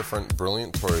 20 different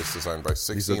brilliant toys designed by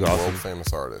 16 awesome.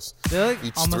 world-famous artists. Like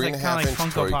Each almost 3.5-inch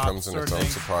like toy Funko comes in Pops its own thing.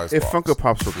 surprise If box. Funko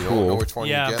Pops were You cool. don't know which one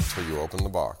Yeah. you get till you open the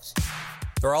box.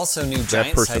 There are also new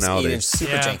giant-sized personality. 8-inch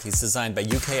Super Yeah. Jankies designed by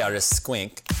UK artist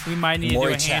Squink. We might need to do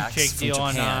Maury a Chaks handshake from deal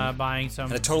on Japan, buying some.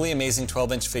 And a totally amazing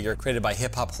 12-inch figure created by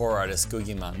hip-hop horror artist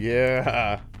Googie Man.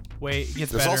 Yeah. Wait, it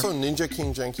gets There's better. also Ninja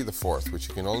King Janky the 4th, which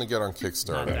you can only get on Not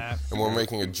Kickstarter. that. And we're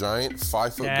making a giant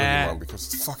 5-foot Yeah. Googie Man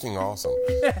because it's fucking awesome.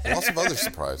 Lots of other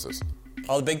surprises.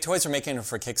 All the big toys we're making are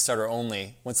for Kickstarter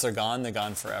only. Once they're gone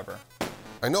forever.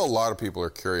 I know a lot of people are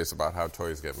curious about how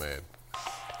toys get made.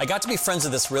 I got to be friends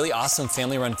with this really awesome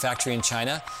family-run factory in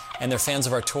China, and they're fans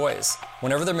of our toys.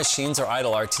 Whenever their machines are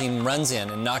idle, our team runs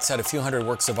in and knocks out a few hundred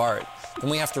works of art. Then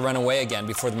we have to run away again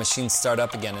before the machines start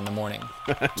up again in the morning.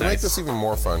 To make this even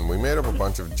more fun, we made up a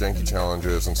bunch of janky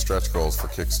challenges and stretch goals for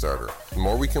Kickstarter. The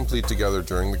more we complete together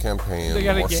during the campaign, They the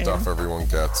got a more game. stuff everyone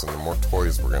gets, and the more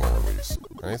toys we're going to release.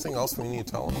 Anything else we need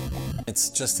to tell them? It's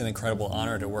just an incredible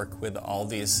honor to work with all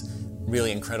these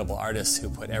really incredible artists who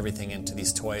put everything into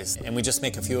these toys, and we just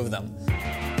make a few of them.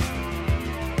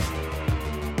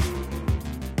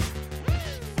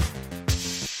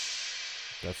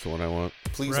 That's the one I want.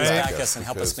 Please Right. back Back us and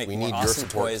help us because make we more need your awesome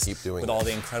support toys to keep doing with it. all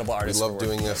the incredible We artists love we're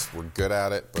doing working this. We're good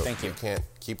at it, but Thank we you. can't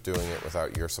keep doing it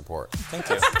without your support. Thank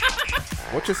you.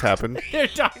 What just happened? They're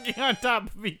talking on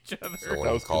top of each other. So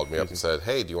when he called me up and said,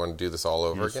 hey, do you want to do this all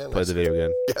over again? Play I the said, video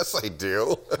again. yes, I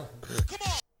do.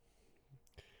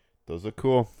 Those are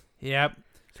cool. Yep.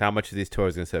 So how much are these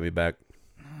toys going to set me back?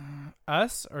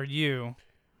 Us or you?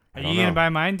 I Are don't you going know. to buy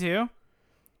mine too?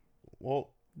 Well,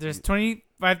 There's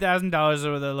 $25,000 is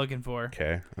what they're looking for.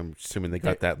 okay. I'm assuming they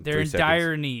got that in They're 3 in seconds.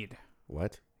 dire need.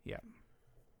 What? Yeah.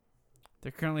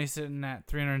 They're currently sitting at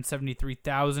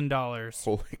 $373,000.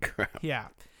 Holy crap. Yeah.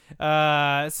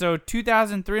 So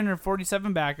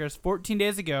 2,347 backers 14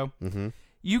 days ago. Mm-hmm.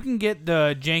 You can get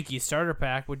the Janky Starter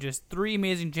Pack, which is 3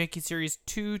 amazing Janky Series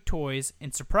 2 toys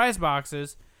in surprise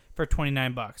boxes for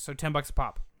 $29. So $10 a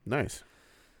pop. Nice.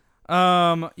 You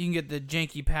can get the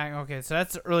Janky Pack. Okay, so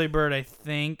that's the early bird, I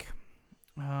think.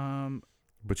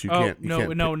 But you Oh, can't. You no,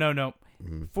 can't no, pick- no, no.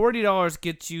 Mhm. $40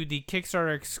 gets you the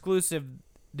Kickstarter exclusive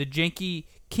the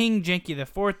King Janky the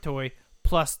 4th toy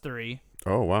plus 3.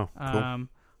 Oh, wow. Cool.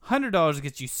 $100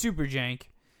 gets you Super Jank,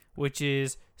 which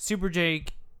is Super Jank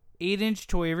 8-inch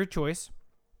toy of your choice,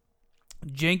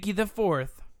 Janky the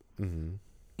 4th,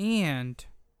 and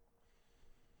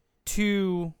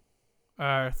 3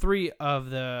 of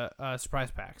the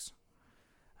surprise packs.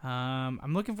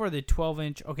 I'm looking for the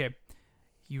 12-inch. Okay,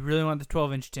 you really want the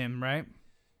 12-inch, Tim, right?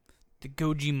 The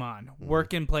Gojimon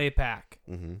Work and Play pack.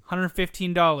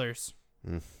 $115.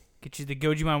 Get you the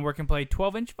Gojimon Work and Play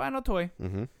 12-inch vinyl toy,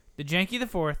 the Janky the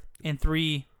 4th, and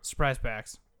 3 surprise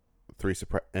packs. 3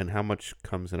 surprise. And how much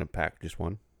comes in a pack? Just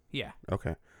one? Yeah.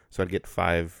 Okay. So I'd get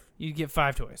 5. You'd get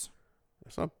 5 toys.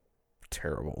 That's not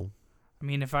terrible. I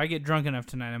mean, if I get drunk enough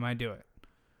tonight, I might do it.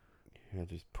 Yeah,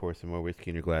 just pour some more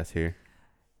whiskey in your glass here.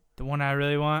 The one I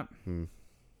really want?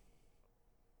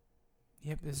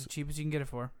 Yep, this is the cheapest you can get it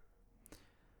for.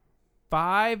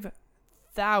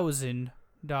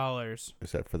 $5,000.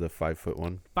 Is that for the 5-foot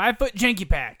one? 5-foot Janky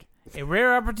pack. A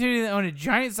rare opportunity to own a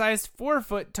giant-sized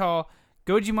 4-foot tall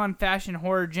Gojimon fashion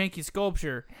horror Janky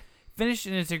sculpture. Finished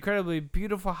in its incredibly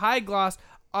beautiful high-gloss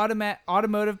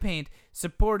automotive paint,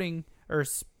 sporting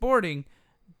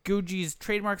Goji's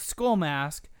trademark skull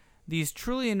mask. These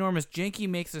truly enormous Janky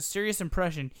makes a serious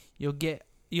impression.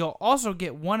 You'll also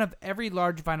get one of every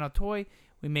large vinyl toy.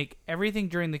 We make everything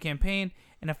during the campaign,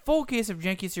 and a full case of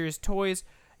Janky series toys,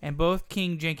 and both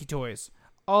King Janky toys.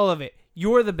 All of it.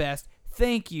 You're the best.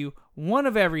 Thank you. One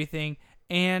of everything,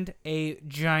 and a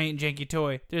giant Janky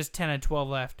toy. There's 10 and 12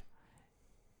 left.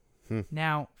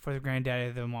 Now for the granddaddy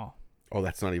of them all. Oh,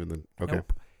 that's not even the... Okay.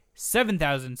 Nope.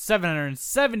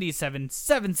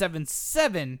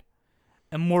 7,777,777.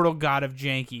 Immortal God of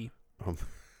Janky.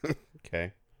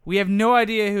 Okay. We have no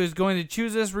idea who is going to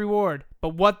choose this reward,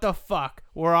 but what the fuck?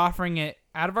 We're offering it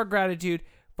out of our gratitude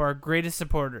for our greatest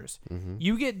supporters.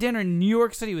 You get dinner in New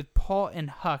York City with Paul and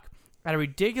Huck at a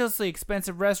ridiculously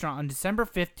expensive restaurant on December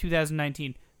 5th,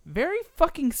 2019. Very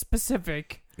fucking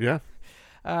specific. Yeah.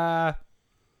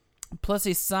 Plus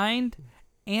a signed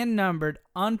and numbered,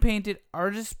 unpainted,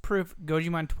 artist-proof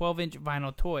Gojimon 12-inch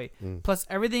vinyl toy. Plus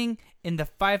everything in the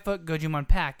 5-foot Gojimon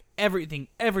pack. Everything.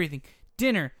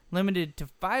 Dinner, limited to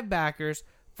 5 backers.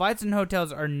 Flights and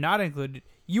hotels are not included.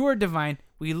 You are divine.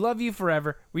 We love you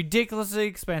forever. Ridiculously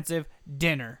expensive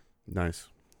dinner. Nice.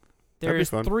 There's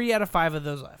 3 out of 5 of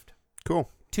those left. Cool.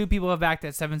 2 people have backed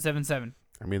at 777.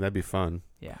 I mean, that'd be fun.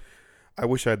 Yeah. I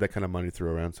wish I had that kind of money to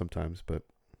throw around sometimes, but,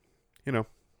 you know.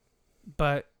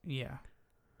 But, yeah.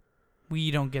 We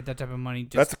don't get that type of money.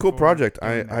 Just that's a cool project.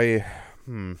 I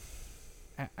kind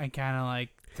of like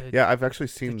the Yeah, I've actually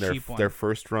seen cheap their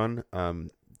first run. Do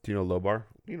you know Low Bar?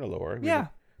 You know Low Bar. Yeah.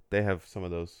 They have some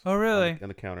of those. Oh, really? On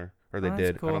the counter. Or they that's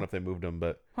did. cool. I don't know if they moved them,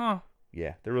 but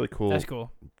yeah, they're really cool. That's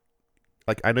cool.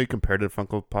 Like, I know you compared it to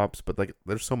Funko Pops, but like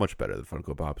they're so much better than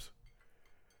Funko Pops.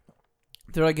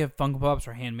 They're like if Funko Pops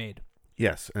are handmade.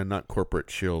 Yes, and not corporate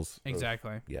shills.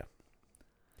 Exactly. Yeah.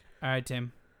 All right,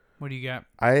 Tim. What do you got?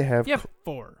 I have... You have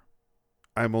 4.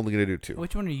 I'm only going to do 2.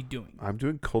 Which one are you doing? I'm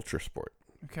doing Culture Sport.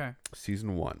 Okay.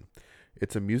 Season 1.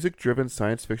 It's a music-driven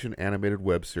science fiction animated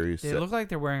web series. They look like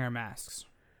they're wearing our masks.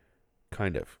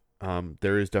 Kind of.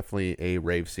 There is definitely a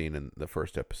rave scene in the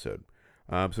first episode.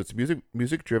 So it's a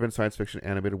music-driven science fiction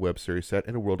animated web series set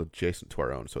in a world adjacent to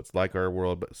our own. So it's like our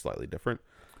world, but slightly different.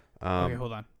 Okay,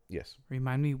 hold on. Yes.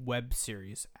 Remind me web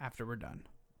series after we're done.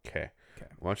 Okay.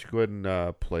 Why don't you go ahead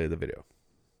and play the video?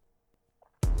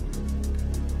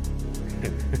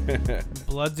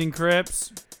 Bloods and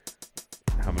Crips.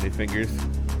 How many fingers?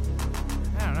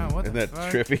 I don't know. What Isn't the that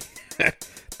fuck? trippy?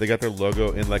 They got their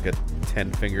logo in like a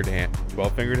 10-fingered hand,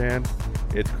 12-fingered hand.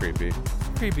 It's creepy.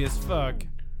 Creepy as fuck.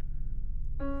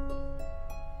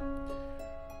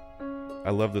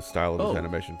 I love the style of this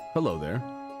animation. Hello there.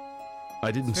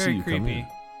 I didn't see you come in.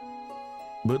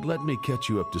 But let me catch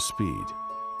you up to speed.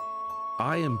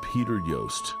 I am Peter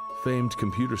Yost, famed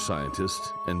computer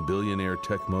scientist and billionaire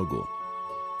tech mogul.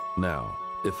 Now,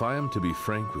 if I am to be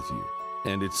frank with you,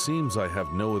 and it seems I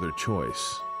have no other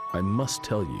choice, I must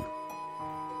tell you,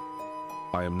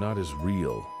 I am not as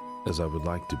real as I would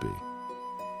like to be.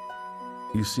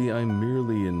 You see, I'm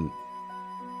merely an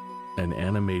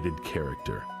animated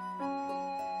character.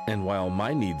 And while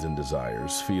my needs and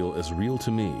desires feel as real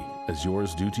to me as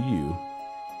yours do to you,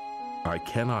 I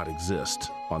cannot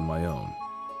exist on my own.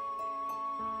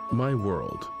 My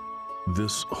world,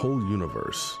 this whole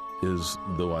universe, is,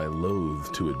 though I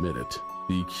loathe to admit it,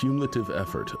 the cumulative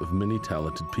effort of many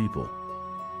talented people.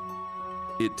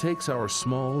 It takes our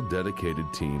small,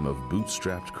 dedicated team of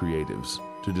bootstrapped creatives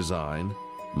to design,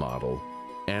 model,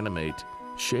 animate,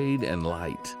 shade, and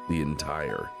light the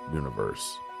entire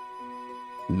universe.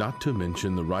 Not to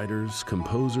mention the writers,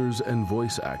 composers, and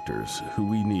voice actors who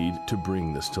we need to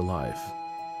bring this to life.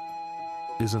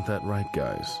 Isn't that right,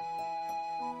 guys?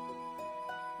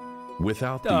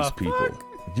 Without these people,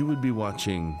 you would be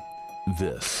watching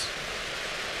this.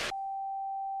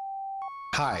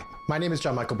 Hi, my name is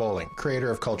John Michael Bowling,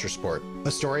 creator of Culture Sport,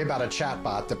 a story about a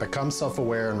chatbot that becomes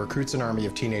self-aware and recruits an army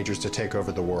of teenagers to take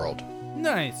over the world.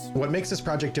 Nice. What makes this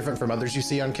project different from others you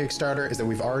see on Kickstarter is that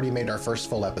we've already made our first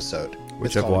full episode.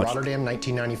 Which it's I've called watched. Rotterdam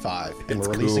 1995, and It's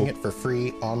we're releasing cool. it for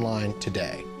free online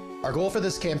today. Our goal for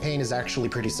this campaign is actually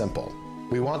pretty simple.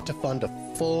 We want to fund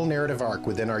a full narrative arc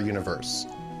within our universe.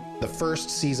 The first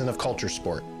season of Culture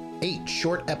Sport, 8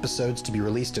 short episodes to be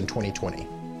released in 2020.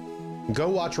 Go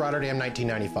watch Rotterdam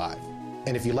 1995,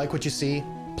 and if you like what you see,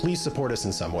 please support us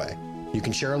in some way. You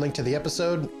can share a link to the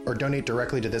episode or donate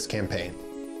directly to this campaign.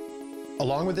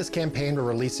 Along with this campaign, we're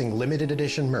releasing limited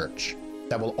edition merch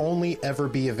that will only ever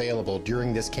be available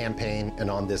during this campaign and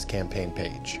on this campaign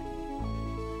page.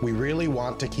 We really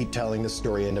want to keep telling this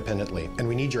story independently, and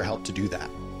we need your help to do that.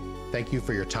 Thank you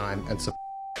for your time and support.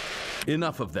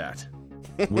 Enough of that.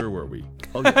 Where were we?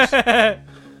 Oh, yes.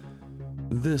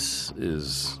 This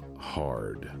is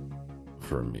hard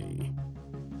for me.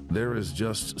 There is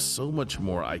just so much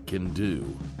more I can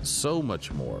do, so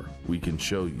much more we can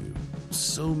show you.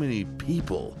 So many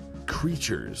people,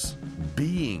 creatures,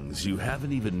 beings you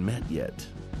haven't even met yet.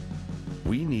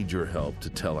 We need your help to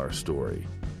tell our story.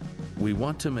 We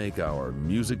want to make our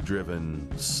music-driven,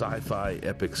 sci-fi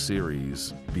epic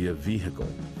series be a vehicle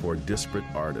for disparate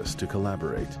artists to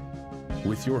collaborate.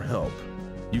 With your help,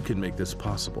 you can make this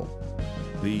possible.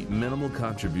 The minimal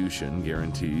contribution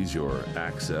guarantees your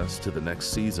access to the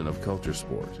next season of Culture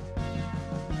Sport.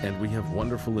 And we have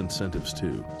wonderful incentives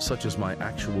too, such as my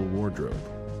actual wardrobe.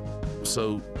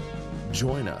 So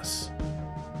join us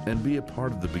and be a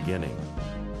part of the beginning.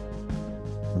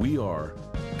 We are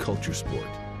Culture Sport.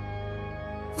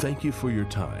 Thank you for your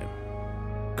time,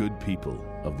 good people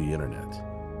of the internet.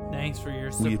 Thanks for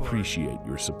your support. We appreciate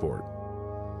your support.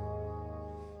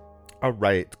 All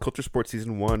right, Culture Sports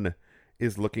Season 1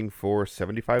 is looking for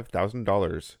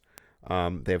 $75,000.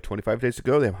 They have 25 days to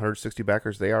go. They have 160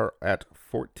 backers. They are at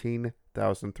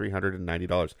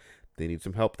 $14,390. They need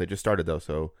some help. They just started, though,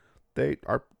 so they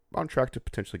are on track to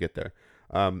potentially get there.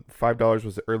 $5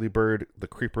 was the early bird. The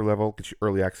creeper level gets you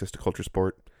early access to Culture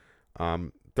Sport.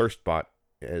 Thirstbot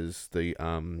is the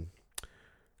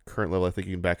current level. I think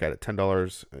you can back at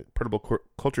 $10. Printable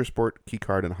Culture Sport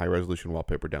keycard and high-resolution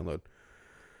wallpaper download.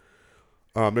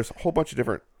 There's a whole bunch of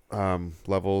different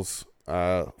levels.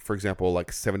 For example, like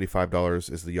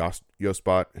 $75 is the Yoast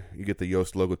bot. You get the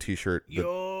Yoast logo T-shirt.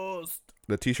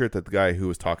 The T-shirt that the guy who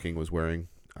was talking was wearing,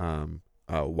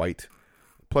 white,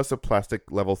 plus a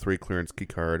plastic level 3 clearance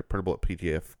keycard, printable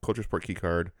PDF, Culture Sport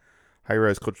keycard,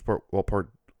 high-res Culture Sport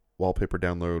wallpaper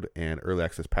download, and early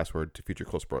access password to future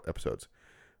Culture Sport episodes.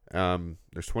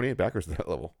 There's 28 backers at that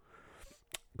level.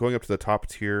 Going up to the top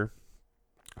tier,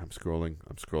 I'm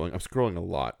scrolling a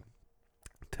lot.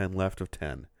 10 left of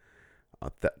 10.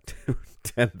 That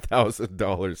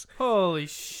 $10,000. Holy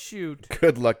shoot.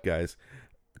 Good luck, guys.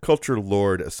 Culture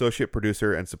Lord, associate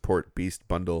producer and support beast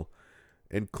bundle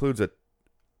includes a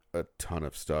ton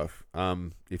of stuff.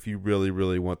 If you really,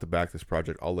 really want to back this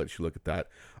project, I'll let you look at that.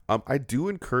 I do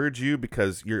encourage you,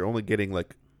 because you're only getting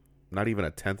like not even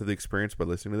a tenth of the experience by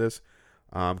listening to this,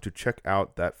 to check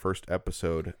out that first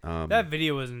episode. That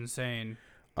video was insane.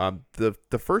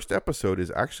 The first episode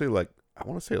is actually like, I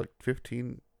want to say like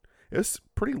 15. It's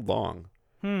pretty long.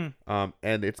 And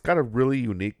it's got a really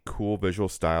unique, cool visual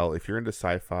style. If you're into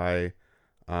sci-fi,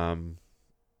 even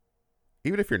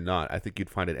if you're not, I think you'd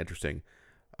find it interesting.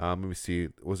 Let me see.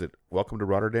 Was it Welcome to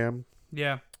Rotterdam?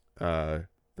 Yeah. I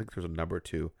think there's a number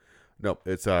 2. No,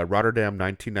 it's Rotterdam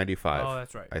 1995. Oh,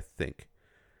 that's right. I think.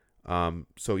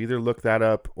 So either look that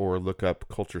up or look up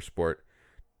Culture Sport.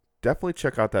 Definitely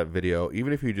check out that video,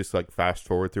 even if you just like fast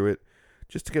forward through it,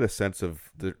 just to get a sense of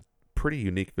the pretty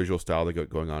unique visual style they got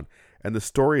going on. And the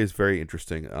story is very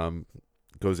interesting.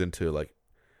 Goes into like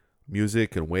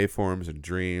music and waveforms and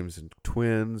dreams and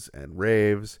twins and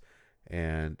raves,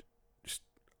 and just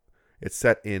it's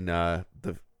set in the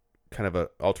kind of a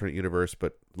alternate universe,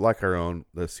 but like our own.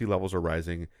 The sea levels are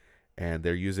rising, and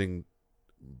they're using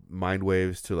mind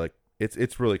waves to like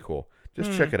it's really cool.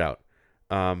 Just check it out.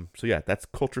 So yeah, that's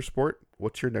Culture Sport.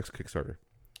 What's your next Kickstarter?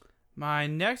 My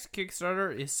next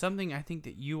Kickstarter is something I think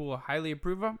that you will highly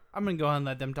approve of. I'm going to go ahead and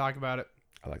let them talk about it.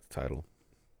 I like the title.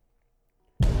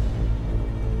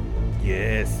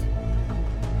 Yes.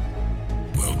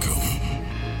 Welcome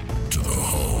to the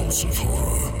Halls of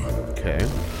Horror. Okay.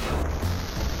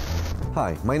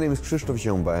 Hi, my name is Krzysztof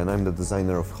Ziomba and I'm the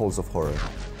designer of Halls of Horror.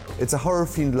 It's a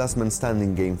horror-themed last man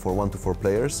standing game for 1 to 4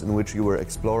 players in which you will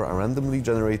explore a randomly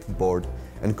generated board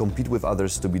and compete with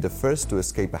others to be the first to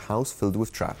escape a house filled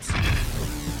with traps.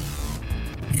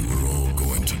 You are all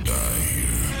going to die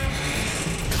here.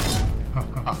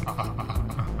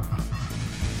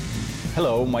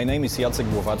 Hello, my name is Jacek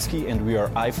Głowacki and we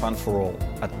are eventful,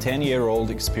 a 10-year-old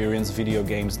experienced video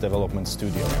games development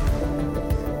studio.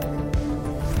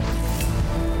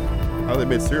 Oh, they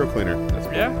made Serial Cleaner. That's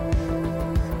cool. Yeah.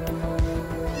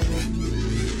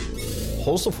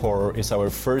 Halls of Horror is our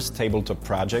first tabletop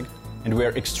project, and we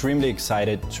are extremely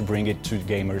excited to bring it to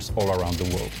gamers all around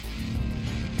the world.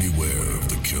 Beware of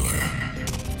the killer.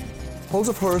 Halls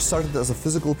of Horror started as a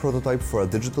physical prototype for a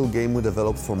digital game we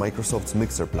developed for Microsoft's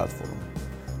Mixer platform.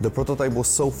 The prototype was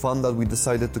so fun that we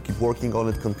decided to keep working on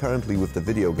it concurrently with the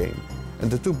video game,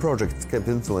 and the two projects kept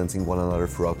influencing one another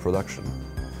throughout production.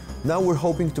 Now we're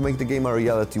hoping to make the game a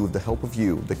reality with the help of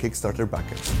you, the Kickstarter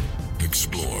backers.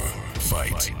 Explore,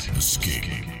 fight,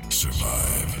 escape,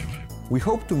 survive. We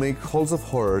hope to make Halls of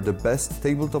Horror the best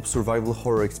tabletop survival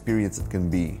horror experience it can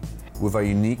be, with a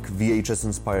unique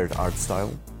VHS-inspired art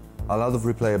style, a lot of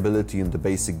replayability in the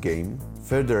basic game,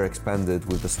 further expanded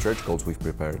with the stretch goals we've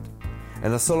prepared,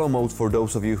 and a solo mode for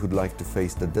those of you who'd like to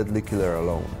face the deadly killer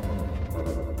alone.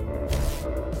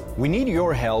 We need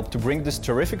your help to bring this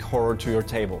terrific horror to your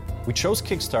table. We chose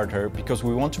Kickstarter because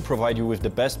we want to provide you with the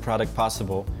best product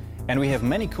possible, and we have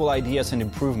many cool ideas and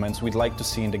improvements we'd like to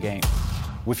see in the game.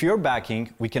 With your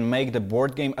backing, we can make the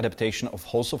board game adaptation of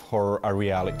Halls of Horror a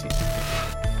reality.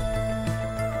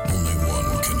 Only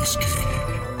one can escape.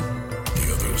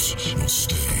 The others will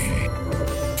stay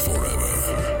forever.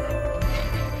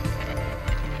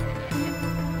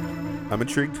 I'm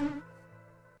intrigued.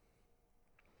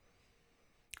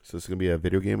 So this is going to be a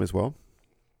video game as well?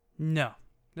 No.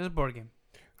 This is a board game.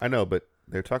 I know, but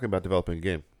they're talking about developing a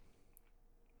game.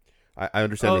 I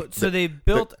understand. Oh, so they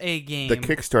built a game. The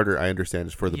Kickstarter, I understand,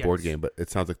 is for the board Yes. game, but it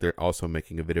sounds like they're also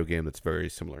making a video game that's very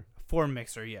similar. For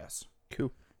Mixer, yes.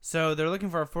 Cool. So they're looking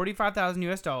for $45,000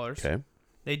 US. Okay.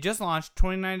 They just launched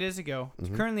 29 days ago. It's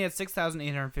Mhm. currently at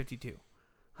 6,852.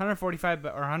 145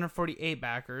 or 148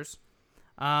 backers.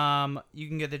 You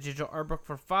can get the digital art book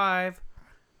for $5.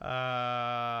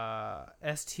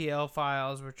 STL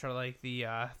files, which are like the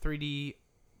 3D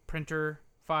printer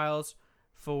files,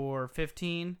 for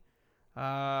 $15.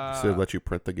 So they let you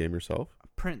print the game yourself?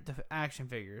 Print the action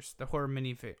figures, the horror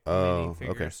mini okay.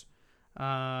 figures.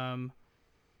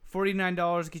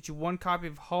 $49 gets you one copy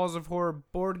of Halls of Horror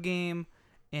board game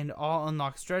and all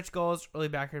unlocked stretch goals. Early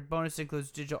backer bonus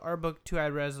includes digital art book, 2 high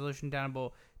resolution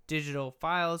downloadable digital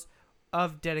files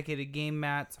of dedicated game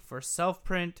mats for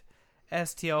self-print,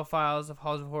 STL files of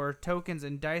Halls of Horror tokens,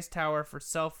 and Dice Tower for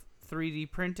self 3D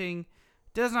printing.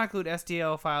 Does not include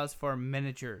STL files for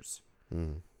miniatures.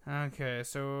 Mm. Okay,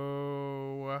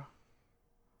 so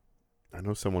I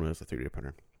know someone who has a 3D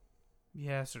printer.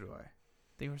 yeah, so do I.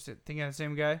 Think we're thinking of the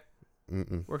same guy?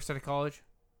 Mm-mm. Works at a college?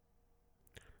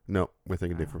 No, we're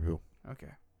thinking different who.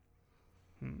 Okay.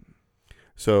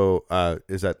 So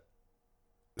is that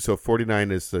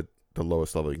 49 is the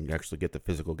lowest level you can actually get the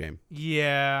physical game?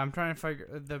 Yeah, I'm trying to figure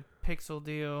the pixel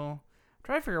deal. I'm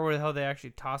trying to figure out where the hell they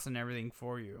actually tossing everything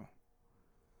for you.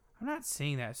 I'm not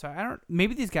seeing that, so I don't.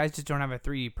 Maybe these guys just don't have a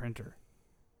 3D printer.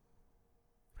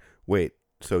 Wait,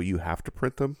 so you have to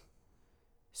print them?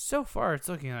 So far, it's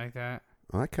looking like that.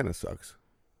 Well, that kind of sucks.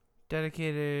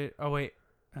 Dedicated. Oh wait,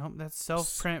 no, that's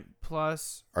self print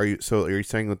plus. Are you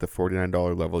saying that the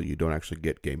 $49 level you don't actually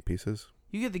get game pieces?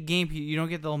 You get the game piece. You don't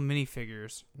get the little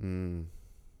minifigures.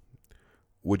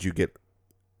 Would you get,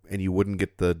 and you wouldn't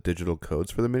get the digital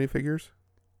codes for the minifigures?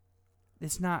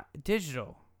 It's not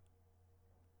digital.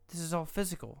 This is all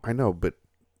physical. I know, but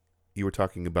you were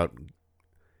talking about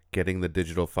getting the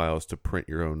digital files to print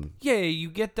your own. Yeah, you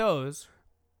get those.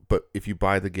 But if you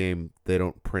buy the game, they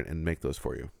don't print and make those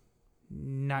for you.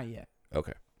 Not yet.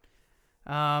 Okay.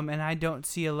 And I don't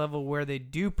see a level where they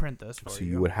do print those for you. So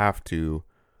you would have to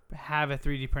have a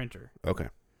 3D printer. Okay,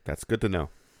 that's good to know.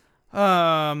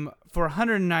 For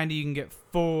 $190, you can get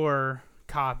 4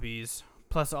 copies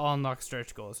plus all unlocked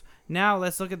stretch goals. Now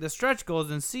let's look at the stretch goals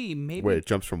and see maybe. Wait, it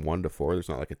jumps from 1 to 4. There's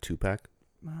not like a 2-pack.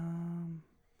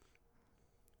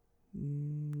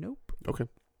 Nope. Okay.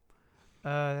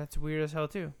 That's weird as hell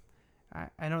too.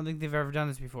 I don't think they've ever done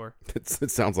this before. It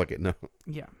sounds like it. No.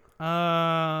 Yeah.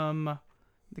 The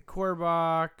core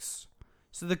box.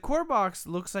 So the core box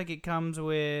looks like it comes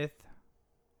with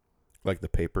like the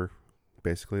paper,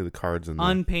 basically the cards and the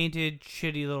unpainted,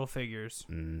 shitty little figures.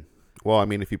 Well, I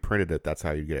mean, if you printed it, that's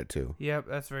how you get it too. Yep,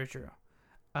 that's very true.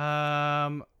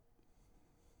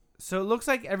 So it looks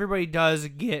like everybody does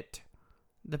get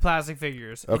the plastic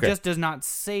figures. Okay. It just does not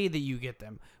say that you get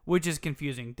them, which is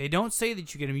confusing. They don't say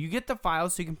that you get them. You get the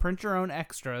files so you can print your own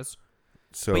extras,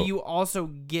 but you also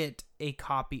get a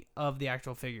copy of the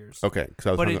actual figures. Okay.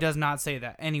 But it does not say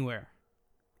that anywhere.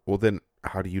 Well, then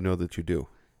how do you know that you do?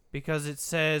 Because it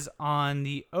says on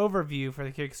the overview for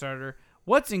the Kickstarter,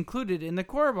 what's included in the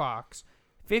core box.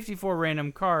 54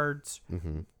 random cards,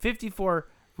 54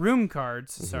 room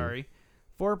cards,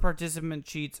 4 participant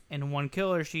sheets and 1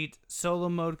 killer sheet, solo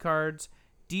mode cards,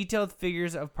 detailed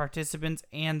figures of participants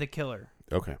and the killer.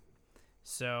 Okay.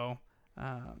 So,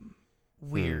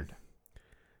 weird.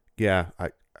 Yeah,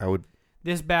 I would...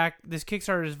 This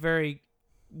Kickstarter is very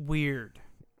weird,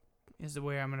 is the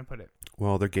way I'm going to put it.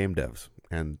 Well, they're game devs,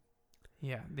 and...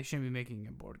 Yeah, they shouldn't be making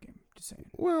a board game, just saying.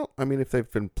 Well, I mean, if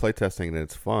they've been playtesting and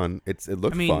it's fun, it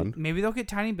looks fun. Maybe they'll get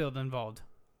Tiny Build involved.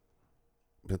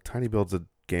 But Tiny Build's a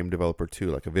game developer too,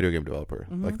 like a video game developer.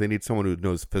 Like they need someone who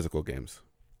knows physical games.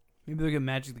 Maybe they'll get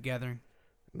Magic the Gathering.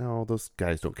 No, those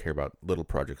guys don't care about little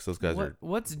projects. Those guys are...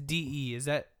 What's DE? Is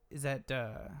that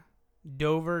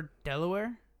Dover,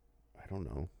 Delaware? I don't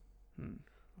know. I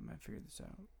might figure this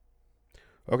out.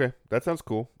 Okay, that sounds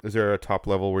cool. Is there a top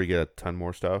level where you get a ton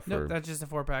more stuff? Nope, that's just a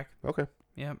 4-pack. Okay.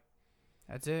 Yep.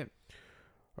 That's it.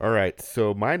 All right,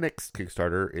 so my next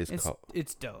Kickstarter is called...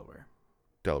 It's Delaware.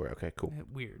 Delaware, okay, cool.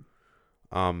 Weird.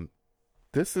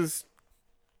 This is...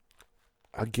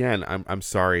 Again, I'm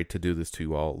sorry to do this to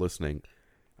you all listening.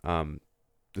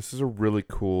 This is a really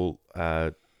cool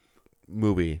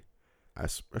movie, a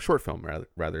short film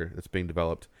rather, that's being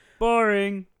developed.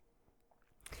 Boring.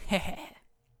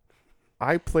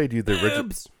 I played you the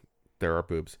original. There are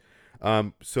boobs.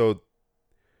 So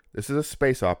this is a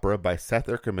space opera by Seth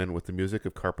Ickerman with the music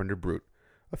of Carpenter Brute.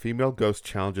 A female ghost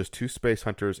challenges 2 space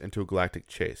hunters into a galactic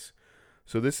chase.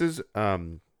 So this is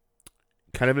kind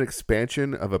of an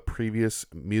expansion of a previous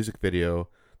music video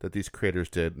that these creators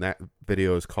did. And that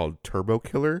video is called Turbo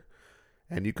Killer.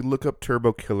 And you can look up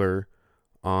Turbo Killer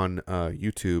on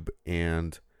YouTube.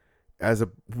 And as a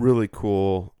really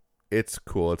cool... It's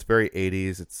cool. It's very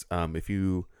 80s. It's if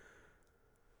you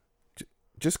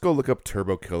just go look up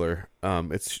Turbo Killer.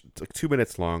 It's like 2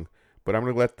 minutes long, but I'm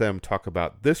going to let them talk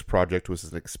about this project, which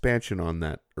is an expansion on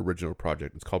that original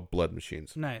project. It's called Blood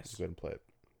Machines. Nice. Let's go ahead and play it.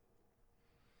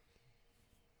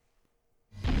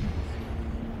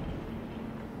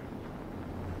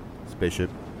 Spaceship.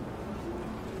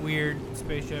 Weird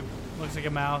spaceship. Looks like a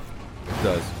mouth. It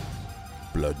does.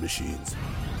 Blood Machines.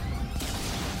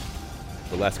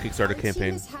 The last Kickstarter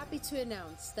campaign. Our team is happy to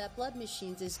announce that Blood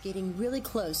Machines is getting really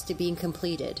close to being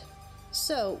completed.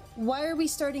 So, why are we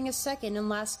starting a second and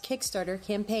last Kickstarter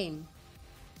campaign?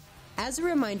 As a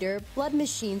reminder, Blood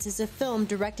Machines is a film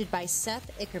directed by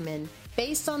Seth Ickerman,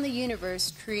 based on the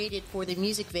universe created for the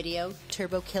music video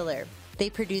Turbo Killer. They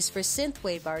produced for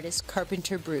synthwave artist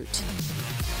Carpenter Brute.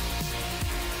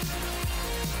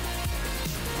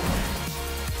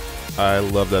 I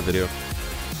love that video.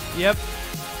 Yep.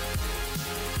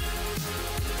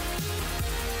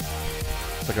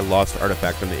 It's like a lost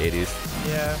artifact from the 80s.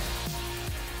 Yeah.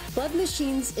 Blood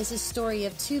Machines is a story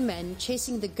of 2 men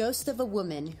chasing the ghost of a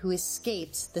woman who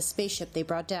escaped the spaceship they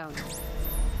brought down.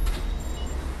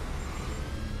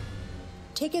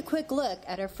 Take a quick look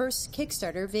at our first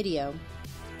Kickstarter video.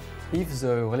 If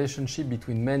the relationship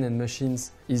between men and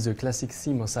machines is a classic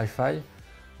theme of sci-fi,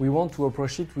 we want to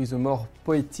approach it with a more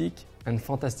poetic and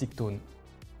fantastic tone.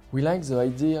 We like the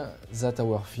idea that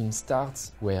our film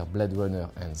starts where Blade Runner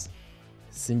ends.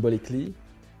 Symbolically,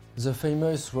 the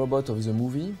famous robot of the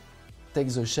movie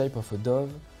takes the shape of a dove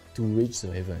to reach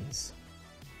the heavens.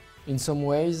 In some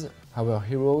ways, our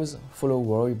heroes follow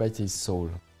Roy Batty's soul.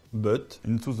 But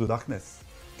into the darkness,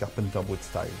 Carpenter Brute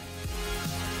style.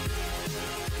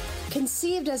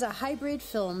 Conceived as a hybrid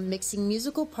film mixing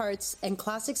musical parts and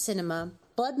classic cinema,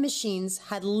 Blood Machines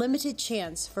had limited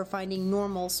chance for finding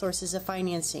normal sources of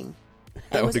financing.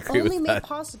 It was only made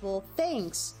possible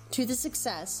thanks to the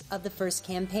success of the first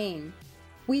campaign.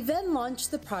 We then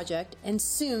launched the project and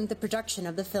soon the production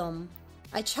of the film.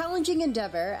 A challenging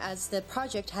endeavor as the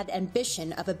project had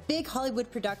ambition of a big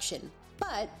Hollywood production,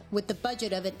 but with the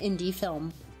budget of an indie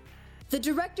film. The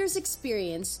director's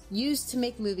experience used to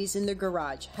make movies in their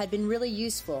garage had been really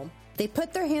useful. They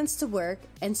put their hands to work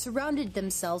and surrounded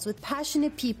themselves with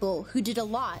passionate people who did a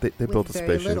lot they with built a very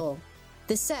spaceship. little.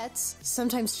 The sets,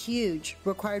 sometimes huge,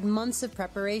 required months of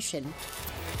preparation.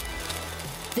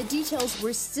 The details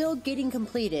were still getting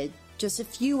completed just a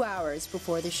few hours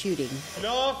before the shooting.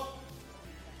 Silence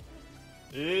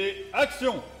et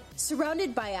action!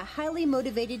 Surrounded by a highly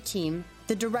motivated team,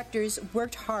 The directors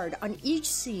worked hard on each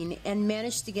scene and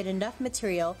managed to get enough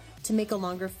material to make a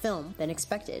longer film than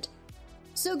expected.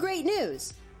 So great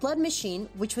news! Blood Machine,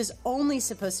 which was only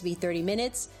supposed to be 30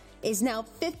 minutes, is now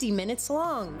 50 minutes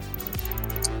long.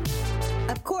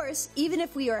 Of course, even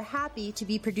if we are happy to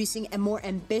be producing a more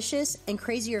ambitious and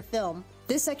crazier film,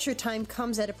 this extra time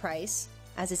comes at a price,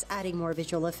 as it's adding more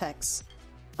visual effects.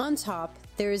 On top,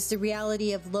 there is the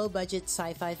reality of low-budget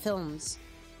sci-fi films.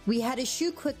 We had to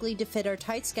shoot quickly to fit our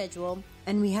tight schedule,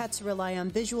 and we had to rely on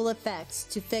visual effects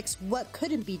to fix what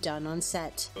couldn't be done on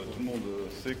set. We're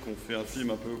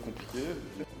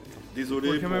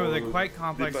coming with a quite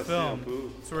complex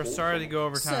film, so we're sorry to go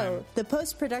over time. So, the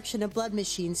post-production of Blood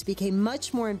Machines became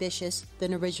much more ambitious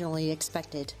than originally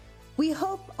expected. We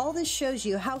hope all this shows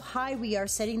you how high we are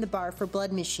setting the bar for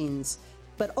Blood Machines,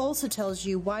 but also tells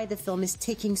you why the film is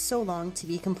taking so long to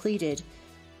be completed.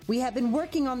 We have been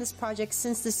working on this project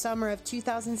since the summer of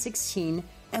 2016,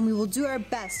 and we will do our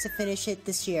best to finish it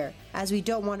this year, as we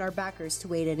don't want our backers to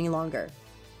wait any longer.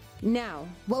 Now,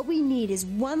 what we need is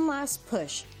one last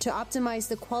push to optimize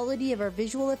the quality of our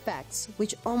visual effects,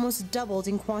 which almost doubled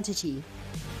in quantity.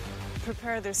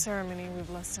 Prepare the ceremony,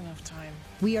 we've lost enough time.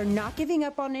 We are not giving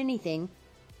up on anything,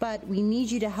 but we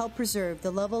need you to help preserve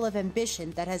the level of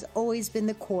ambition that has always been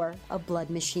the core of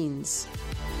Blood Machines.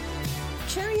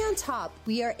 Cherry on top,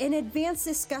 we are in advanced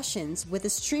discussions with a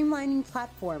streamlining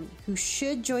platform who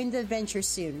should join the venture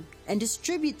soon and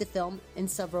distribute the film in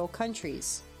several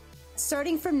countries.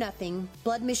 Starting from nothing,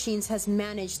 Blood Machines has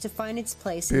managed to find its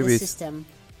place in the system,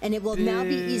 and it will now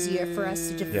be easier for us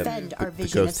to defend our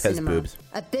vision of cinema.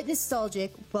 A bit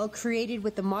nostalgic, well created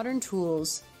with the modern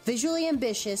tools, visually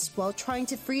ambitious while trying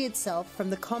to free itself from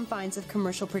the confines of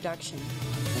commercial production.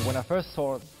 When I first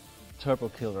saw Turbo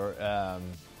Killer,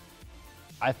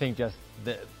 I think just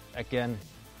the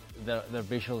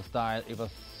visual style, it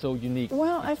was so unique.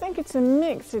 Well, I think it's a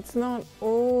mix. It's not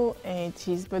all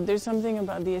 80s, but there's something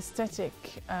about the aesthetic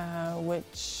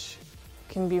which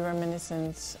can be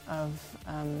reminiscent of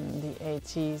the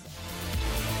 80s.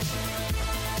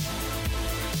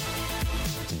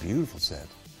 It's a beautiful set.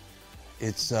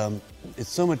 It's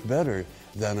so much better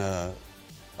than a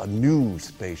new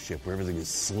spaceship where everything is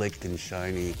slick and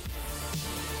shiny.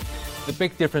 The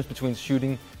big difference between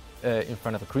shooting in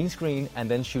front of a green screen and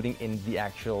then shooting in the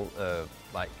actual,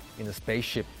 like in a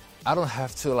spaceship. I don't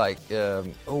have to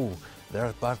oh, there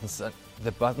are buttons,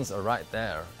 the buttons are right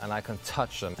there and I can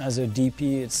touch them. As a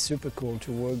DP, it's super cool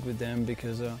to work with them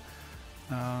because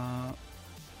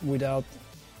without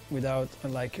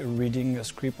like reading a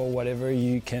script or whatever,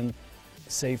 you can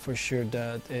say for sure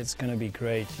that it's gonna be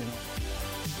great, you know.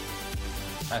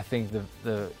 I think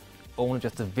only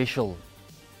just the visual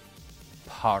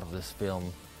part of this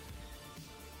film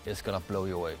is gonna blow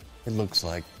you away. It looks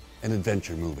like an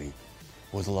adventure movie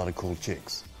with a lot of cool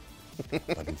chicks.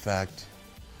 But in fact,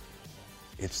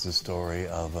 it's the story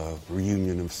of a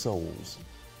reunion of souls.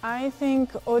 I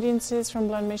think audiences from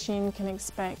Blood Machine can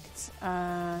expect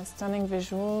stunning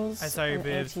visuals, I saw your an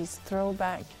boobs. 80s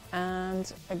throwback,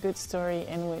 and a good story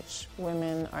in which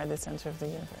women are the center of the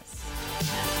universe.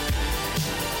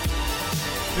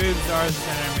 Boobs are the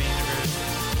center of the universe.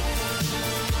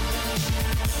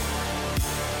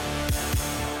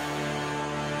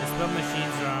 This Blood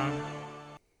Machine's wrong.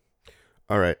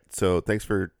 All right, so thanks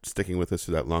for sticking with us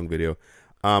through that long video.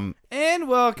 And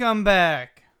welcome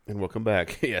back.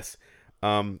 Yes.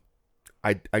 I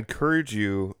encourage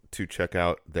you to check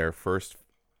out their first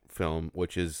film,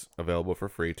 which is available for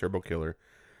free, Turbo Killer.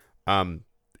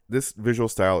 This visual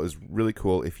style is really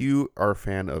cool. If you are a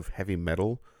fan of heavy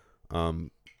metal,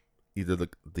 either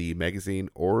the magazine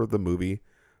or the movie,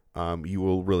 you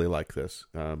will really like this.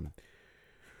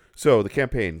 So the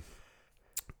campaign.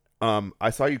 I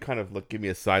saw you kind of give me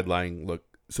a sideline look.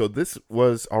 So this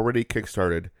was already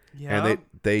kickstarted, and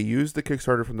they used the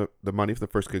Kickstarter from the money from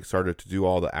the first Kickstarter to do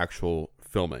all the actual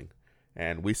filming.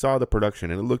 And we saw the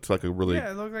production, and it looked like a really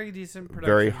it looked like a decent production.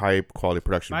 Very high quality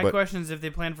production. My question is, if they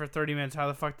planned for 30 minutes, how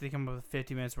the fuck did they come up with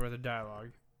 50 minutes worth of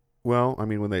dialogue? Well, I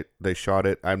mean, when they shot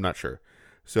it, I'm not sure.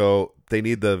 So they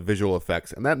need the visual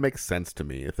effects, and that makes sense to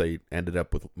me if they ended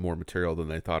up with more material than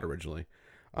they thought originally.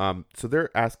 So they're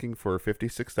asking for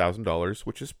 $56,000,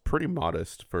 which is pretty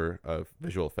modest for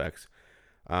visual effects.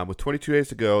 With 22 days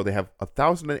to go, they have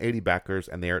 1,080 backers,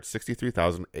 and they are at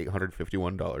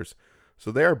 $63,851.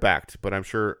 So they are backed, but I'm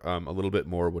sure a little bit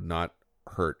more would not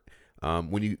hurt.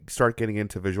 When you start getting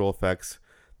into visual effects,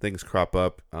 things crop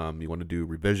up. You want to do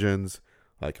revisions.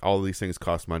 Like, all of these things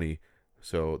cost money,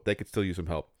 so they could still use some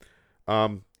help.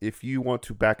 If you want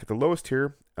to back at the lowest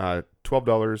tier,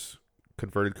 $12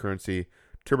 converted currency,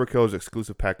 Turbo Killer's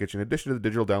exclusive package. In addition to the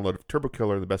digital download of Turbo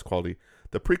Killer in the best quality,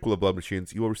 the prequel of Blood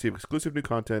Machines, you will receive exclusive new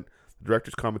content, the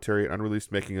director's commentary, and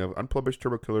unreleased making of, unpublished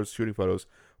Turbo Killer's shooting photos,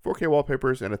 4K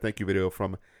wallpapers, and a thank you video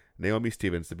from Naomi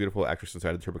Stevens, the beautiful actress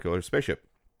inside of the Turbo Killer's spaceship,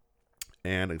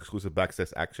 and exclusive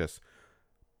backstage access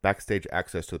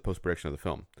to the post-production of the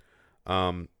film.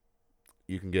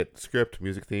 You can get script,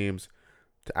 music themes.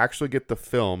 To actually get the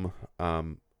film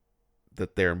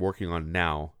that they're working on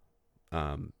now,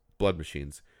 Blood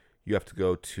Machines, you have to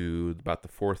go to about the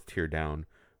 4th tier down,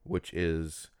 which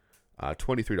is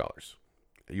 $23.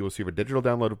 You will receive a digital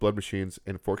download of Blood Machines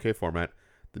in 4K format,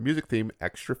 the music theme,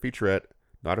 extra featurette,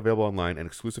 not available online, and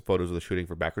exclusive photos of the shooting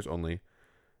for backers only,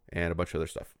 and a bunch of other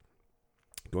stuff.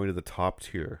 Going to the top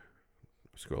tier.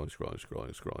 Scrolling.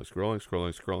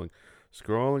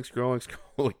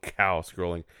 Holy cow,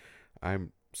 scrolling.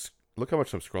 Look how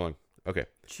much I'm scrolling. Okay.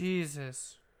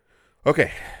 Jesus.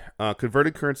 Okay.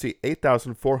 Converted currency,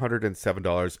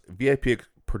 $8,407. VIP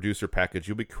producer package.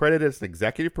 You'll be credited as an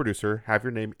executive producer, have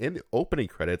your name in the opening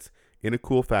credits in a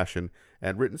cool fashion,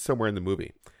 and written somewhere in the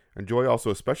movie. Enjoy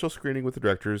also a special screening with the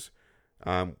directors,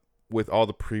 with all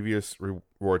the previous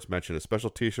rewards mentioned. A special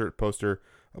t-shirt, poster,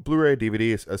 a Blu-ray,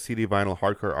 DVD, a CD, vinyl,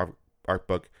 hardcover art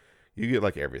book. You get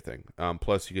like everything.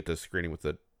 Plus you get to screening with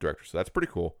the director. So that's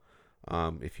pretty cool.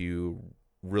 If you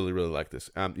really, really like this.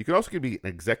 You can also be an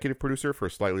executive producer for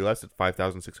slightly less at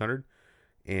 $5,600.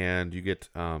 And you get,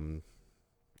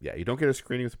 you don't get a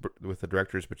screening with the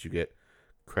directors, but you get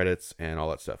credits and all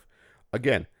that stuff.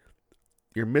 Again,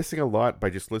 you're missing a lot by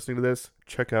just listening to this.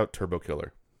 Check out Turbo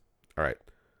Killer. All right.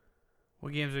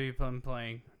 What games have you been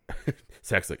playing?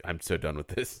 Zach's like, I'm so done with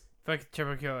this. Fuck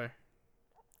Turbo Killer.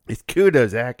 It's cool though,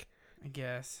 Zach. I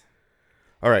guess.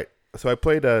 All right. So I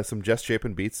played some Just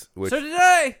Shaping Beats. Which... So did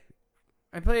I.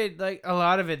 I played like a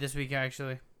lot of it this week,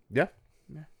 actually. Yeah?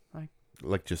 Yeah.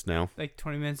 Like just now? Like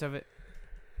 20 minutes of it.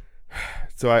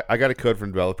 So I got a code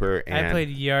from developer, and I played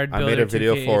Yard Builder. I made a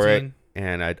video 2K18. for it,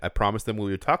 and I promised them we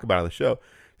would talk about it on the show.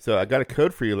 So I got a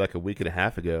code for you like a week and a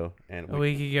half ago. And a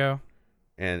week ago.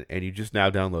 And you just now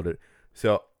downloaded it.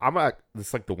 So this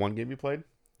is like the one game you played?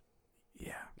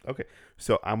 Yeah. Okay.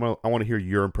 So I want to hear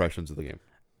your impressions of the game.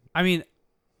 I mean,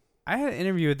 I had an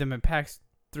interview with them at PAX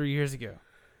 3 years ago.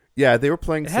 Yeah, they were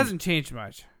playing. It hasn't changed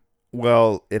much.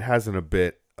 Well, it hasn't a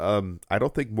bit. I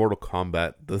don't think Mortal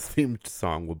Kombat, the theme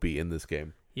song, will be in this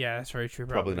game. Yeah, that's very true.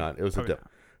 Probably not. It was Probably not.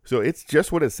 So it's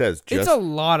just what it says. It's a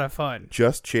lot of fun.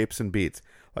 Just shapes and beats.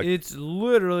 Like, it's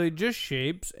literally just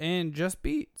shapes and just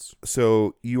beats.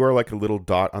 So you are like a little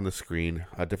dot on the screen,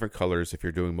 different colors if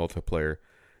you're doing multiplayer,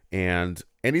 and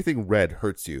anything red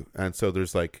hurts you. And so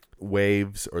there's like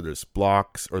waves, or there's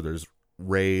blocks, or there's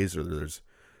rays, or there's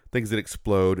things that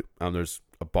explode. There's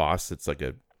a boss that's like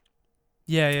a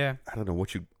yeah. I don't know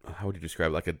how would you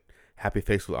describe it? Like a happy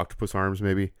face with octopus arms,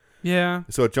 maybe. Yeah.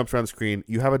 So it jumps around the screen.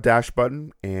 You have a dash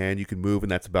button, and you can move,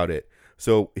 and that's about it.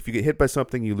 So if you get hit by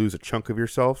something, you lose a chunk of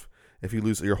yourself. If you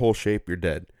lose your whole shape, you're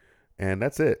dead. And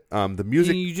that's it. The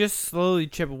music... And you just slowly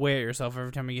chip away at yourself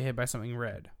every time you get hit by something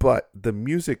red. But the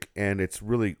music, and it's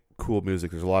really cool music.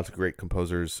 There's lots of great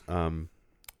composers.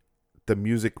 The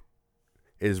music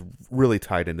is really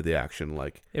tied into the action.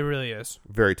 Like it really is.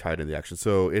 Very tied into the action.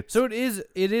 So it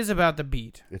is about the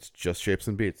beat. It's just shapes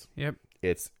and beats. Yep.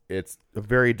 It's a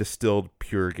very distilled,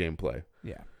 pure gameplay.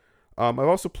 Yeah. I've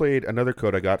also played another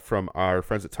code I got from our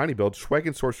friends at Tiny Build, Swag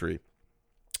and Sorcery.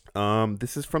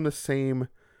 This is from the same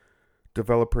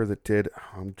developer that did,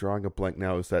 I'm drawing a blank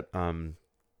now, is that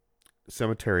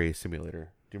Cemetery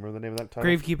Simulator. Do you remember the name of that title?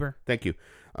 Gravekeeper. Thank you.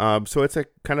 So it's a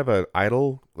kind of an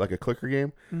idle, like a clicker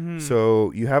game. Mm-hmm.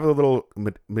 So you have a little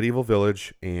medieval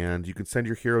village, and you can send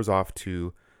your heroes off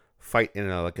to fight in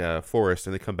a forest,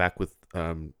 and they come back with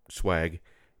swag,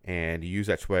 and you use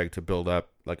that swag to build up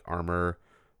like armor.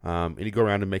 And you go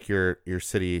around and make your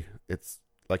city. It's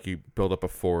like you build up a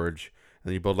forge, and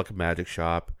then you build like a magic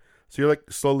shop. So you're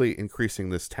like slowly increasing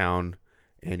this town,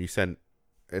 and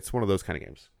it's one of those kind of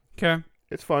games. Okay.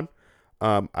 It's fun.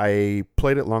 I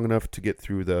played it long enough to get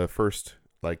through the first,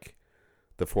 like,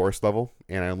 the forest level,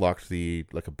 and I unlocked a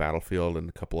battlefield and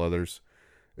a couple others.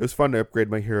 It was fun to upgrade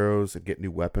my heroes and get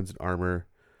new weapons and armor.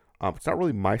 It's not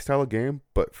really my style of game,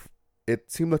 but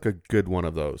it seemed like a good one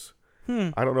of those.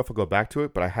 I don't know if I'll go back to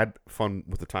it, but I had fun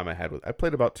with the time I had with it. I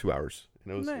played about 2 hours,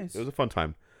 and nice. It was a fun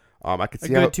time. I could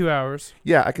see a good 2 hours.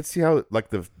 Yeah, I could see how like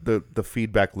the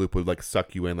feedback loop would like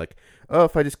suck you in. Like, oh,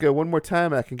 if I just go one more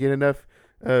time, I can get enough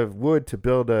wood to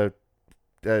build a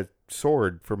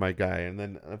sword for my guy, and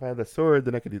then if I had the sword,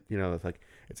 then I could, it's like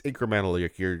it's incremental.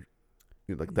 Like you're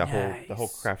like the whole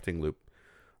crafting loop.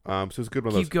 So it's a good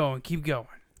one. Keep going.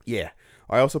 Yeah.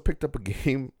 I also picked up a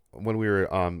game when we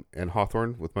were in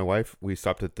Hawthorne with my wife, we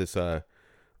stopped at this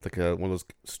like one of those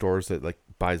stores that like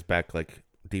buys back like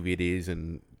DVDs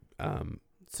and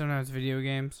sometimes video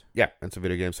games. Yeah, and some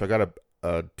video games. So I got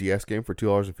a DS game for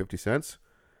 $2.50.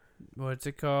 What's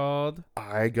it called?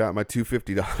 I got my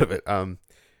 $2.50 out of it.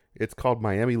 It's called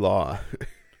Miami Law.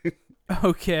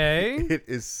 Okay. It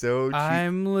is so cheap.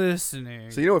 I'm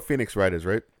listening. So you know what Phoenix Wright is,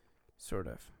 right? Sort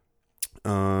of.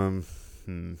 How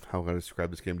can I describe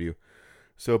this game to you?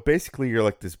 So basically, you're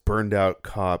like this burned out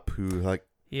cop who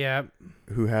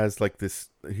who has like this.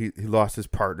 He lost his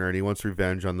partner and he wants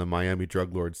revenge on the Miami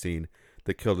drug lord scene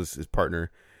that killed his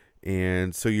partner,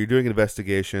 and so you're doing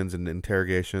investigations and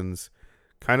interrogations,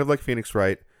 kind of like Phoenix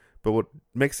Wright. But what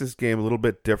makes this game a little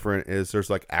bit different is there's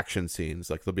like action scenes.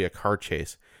 Like there'll be a car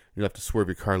chase. You'll have to swerve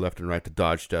your car left and right to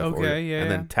dodge stuff.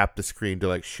 And then tap the screen to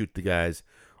like shoot the guys.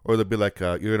 Or there'll be like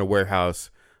you're in a warehouse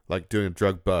like doing a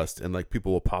drug bust and like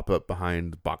people will pop up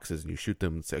behind boxes and you shoot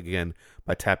them again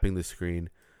by tapping the screen.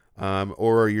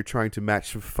 Or you're trying to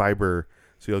match fiber.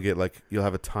 So you'll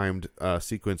have a timed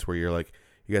sequence where you're like,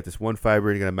 you got this one fiber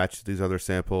and you're going to match these other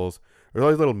samples. There's all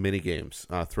these little mini games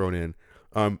thrown in.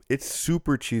 It's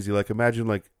super cheesy. Like imagine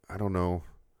like, I don't know.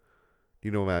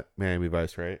 You know that Miami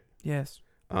Vice, right? Yes.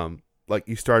 Like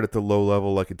you start at the low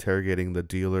level, like interrogating the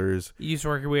dealers. You just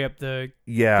work your way up the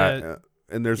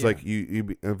and there's like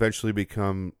you eventually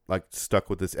become like stuck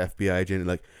with this FBI agent and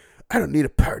like, I don't need a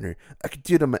partner. I can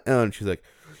do it on my own. She's like,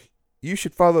 you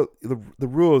should follow the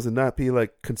rules and not be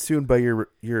like consumed by your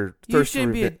thirst. You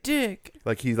shouldn't be a dick.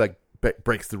 Like he's like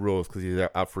breaks the rules because he's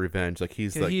out for revenge. Like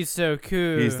he's so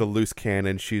cool. He's the loose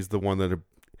cannon. She's the one that.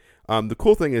 The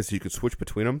cool thing is you can switch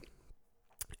between them,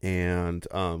 and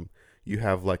you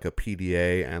have like a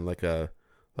PDA and like an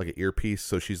earpiece.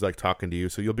 So she's like talking to you.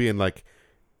 So you'll be in like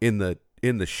in the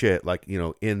shit, like you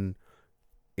know in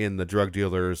the drug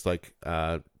dealer's like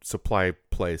supply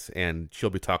place, and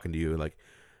she'll be talking to you like,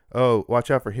 oh,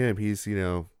 watch out for him. He's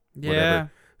whatever. Yeah.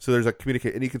 So there's like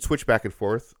communicate, and you can switch back and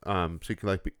forth. So you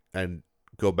can and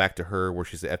go back to her where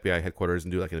she's the FBI headquarters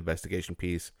and do like an investigation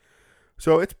piece.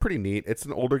 So it's pretty neat. It's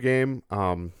an older game.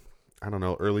 I don't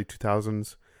know, early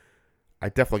 2000s. I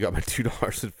definitely got my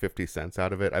 $2.50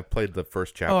 out of it. I played the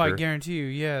first chapter. Oh, I guarantee you,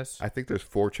 yes. I think there's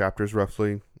 4 chapters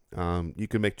roughly. You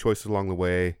can make choices along the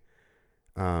way.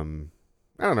 I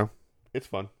don't know. It's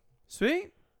fun.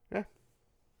 Sweet. Yeah.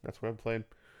 That's what I'm playing.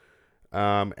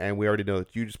 And we already know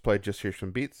that you just played Just Hear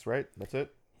Some Beats, right? That's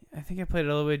it? I think I played a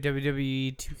little bit of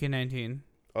WWE 2K19.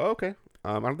 Oh, okay.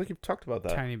 I don't think you've talked about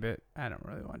that. Tiny bit. I don't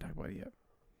really want to talk about it yet.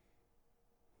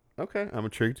 Okay, I'm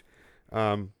intrigued.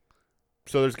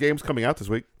 So there's games coming out this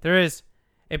week. There is.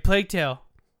 A Plague Tale.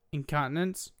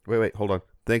 Incontinence. Wait, hold on.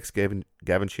 Thanks, Gavin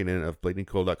Sheenan of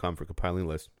BladingCool.com for compiling the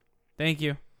list. Thank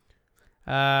you.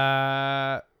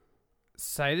 Citus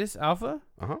Alpha?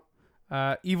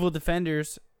 Uh-huh. Evil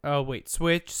Defenders. Oh, wait.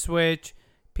 Switch, PS4,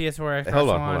 Xbox Hold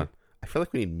One. on. I feel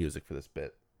like we need music for this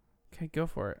bit. Okay, go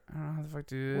for it. I don't know how the fuck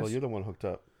to do this. Well, you're the one hooked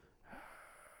up.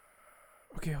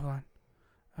 Okay, hold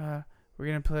on. We're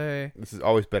going to play... This is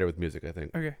always better with music, I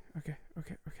think. Okay. I got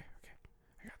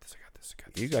this.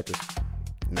 You got this.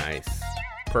 Nice.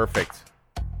 Perfect.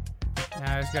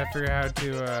 Now I just got to figure out how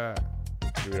to...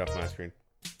 Do it off my screen.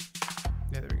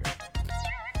 Yeah, there we go.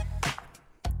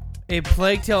 A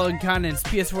Plague Tale Incontinence,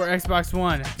 PS4, Xbox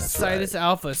One, Citus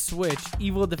Alpha, Switch,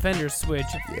 Evil Defenders, Switch,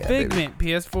 Figment,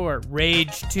 baby. PS4,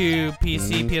 Rage 2,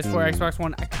 PC, PS4, Xbox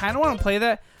One. I kind of want to play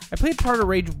that. I played part of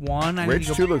Rage 1.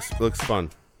 Rage 2 looks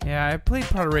fun. Yeah, I played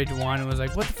part of Rage 1 and was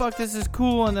like, what the fuck, this is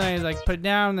cool. And then I like put it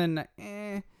down and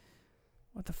then,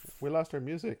 what the We lost our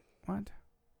music. What?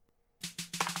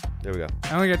 There we go.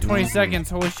 I only got 20 seconds.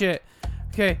 Holy shit.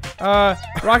 Okay,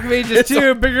 Rock of Ages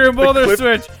 2, Bigger and Bolder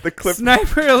Switch,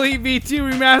 Sniper Elite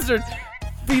V2 Remastered,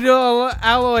 Fetal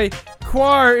Alloy,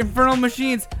 Quar, Infernal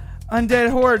Machines, Undead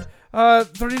Horde,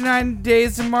 39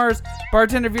 Days to Mars,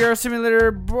 Bartender VR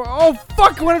Simulator, oh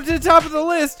fuck, I went up to the top of the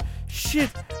list, shit,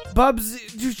 Bubsy,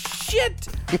 shit,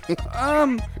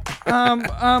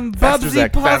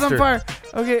 Bubsy, Pause on Fire,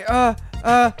 okay,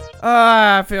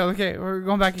 I failed, okay, we're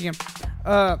going back again,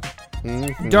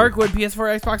 Darkwood,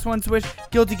 PS4, Xbox One, Switch,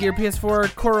 Guilty Gear,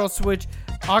 PS4, Coral, Switch,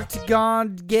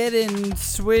 Octagon, Geddon,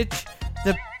 Switch,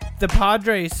 the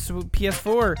Padres,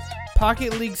 PS4,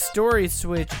 Pocket League Story,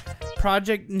 Switch,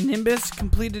 Project Nimbus,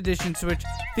 Complete Edition, Switch,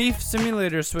 Thief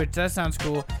Simulator, Switch, that sounds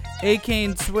cool,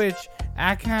 Akane, Switch,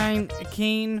 Akane,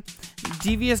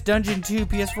 Devious Dungeon 2,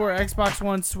 PS4, Xbox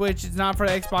One, Switch, it's not for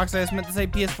the Xbox, I just meant to say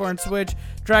PS4 and Switch,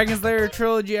 Dragon's Lair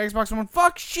Trilogy, Xbox One,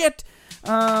 fuck shit!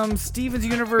 Steven's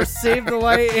Universe, Save the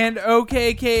Light, and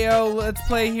OKKO Let's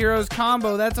Play Heroes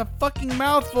Combo. That's a fucking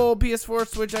mouthful. PS4,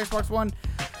 Switch, Xbox One.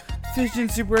 Fusion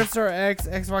Superstar X,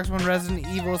 Xbox One, Resident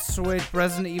Evil Switch,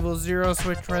 Resident Evil 0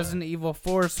 Switch, Resident Evil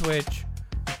 4 Switch.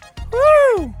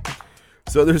 Woo!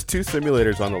 So there's 2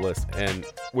 simulators on the list, and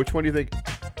which one do you think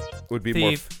would be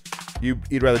Thief. more?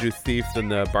 You'd rather do Thief than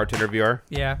the Bartender VR?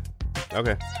 Yeah.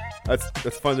 Okay,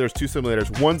 that's fun. There's 2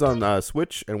 simulators. One's on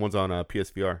Switch and one's on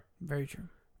PSVR. Very true.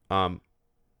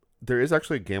 There is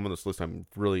actually a game on this list I'm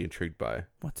really intrigued by.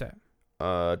 What's that?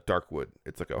 Darkwood.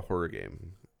 It's like a horror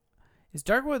game. Is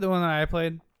Darkwood the one that I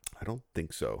played? I don't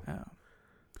think so. Oh.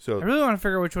 So I really want to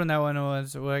figure out which one that one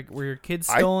was. Like, were your kids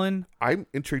stolen? I'm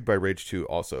intrigued by Rage 2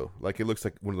 also. Like, it looks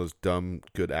like one of those dumb,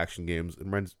 good action games. It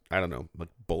reminds, I don't know, like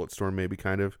Bulletstorm maybe,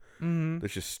 kind of. Mm-hmm.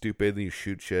 It's just stupid, and you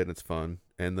shoot shit, and it's fun.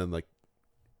 And then, like,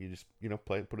 you just,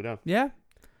 play it, put it down. Yeah.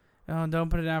 Don't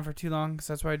put it down for too long, because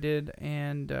that's what I did.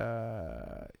 And,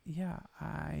 yeah,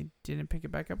 I didn't pick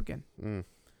it back up again.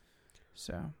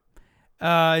 So,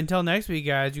 until next week,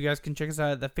 guys, you guys can check us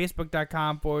out at the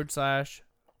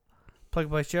facebook.com/Plug and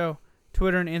Play Show,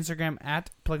 Twitter and Instagram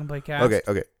at Plug and Play Cast.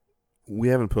 Okay. We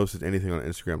haven't posted anything on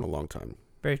Instagram in a long time.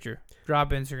 Very true.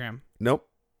 Drop Instagram. Nope.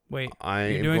 Wait,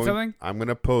 you're doing something? I'm going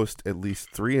to post at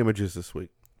least 3 images this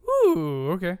week. Ooh,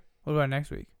 okay. What about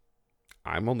next week?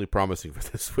 I'm only promising for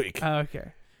this week.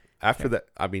 Okay. After that,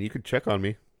 I mean, you could check on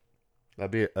me.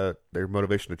 That'd be their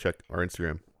motivation to check our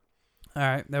Instagram. All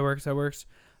right, that works.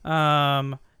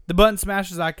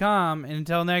 TheButtonSmashers.com. And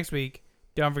until next week,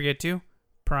 don't forget to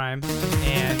prime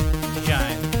and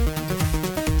shine.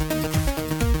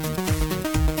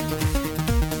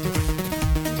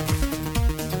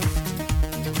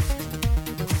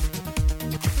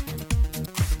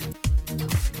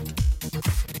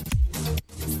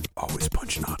 Always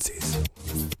punch Nazis. In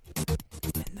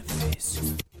the face.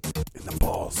 In the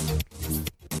balls.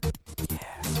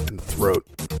 Yeah. In the throat.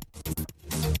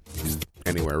 Just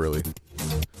anywhere, really.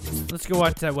 Let's go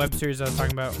watch that web series I was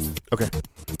talking about. Okay.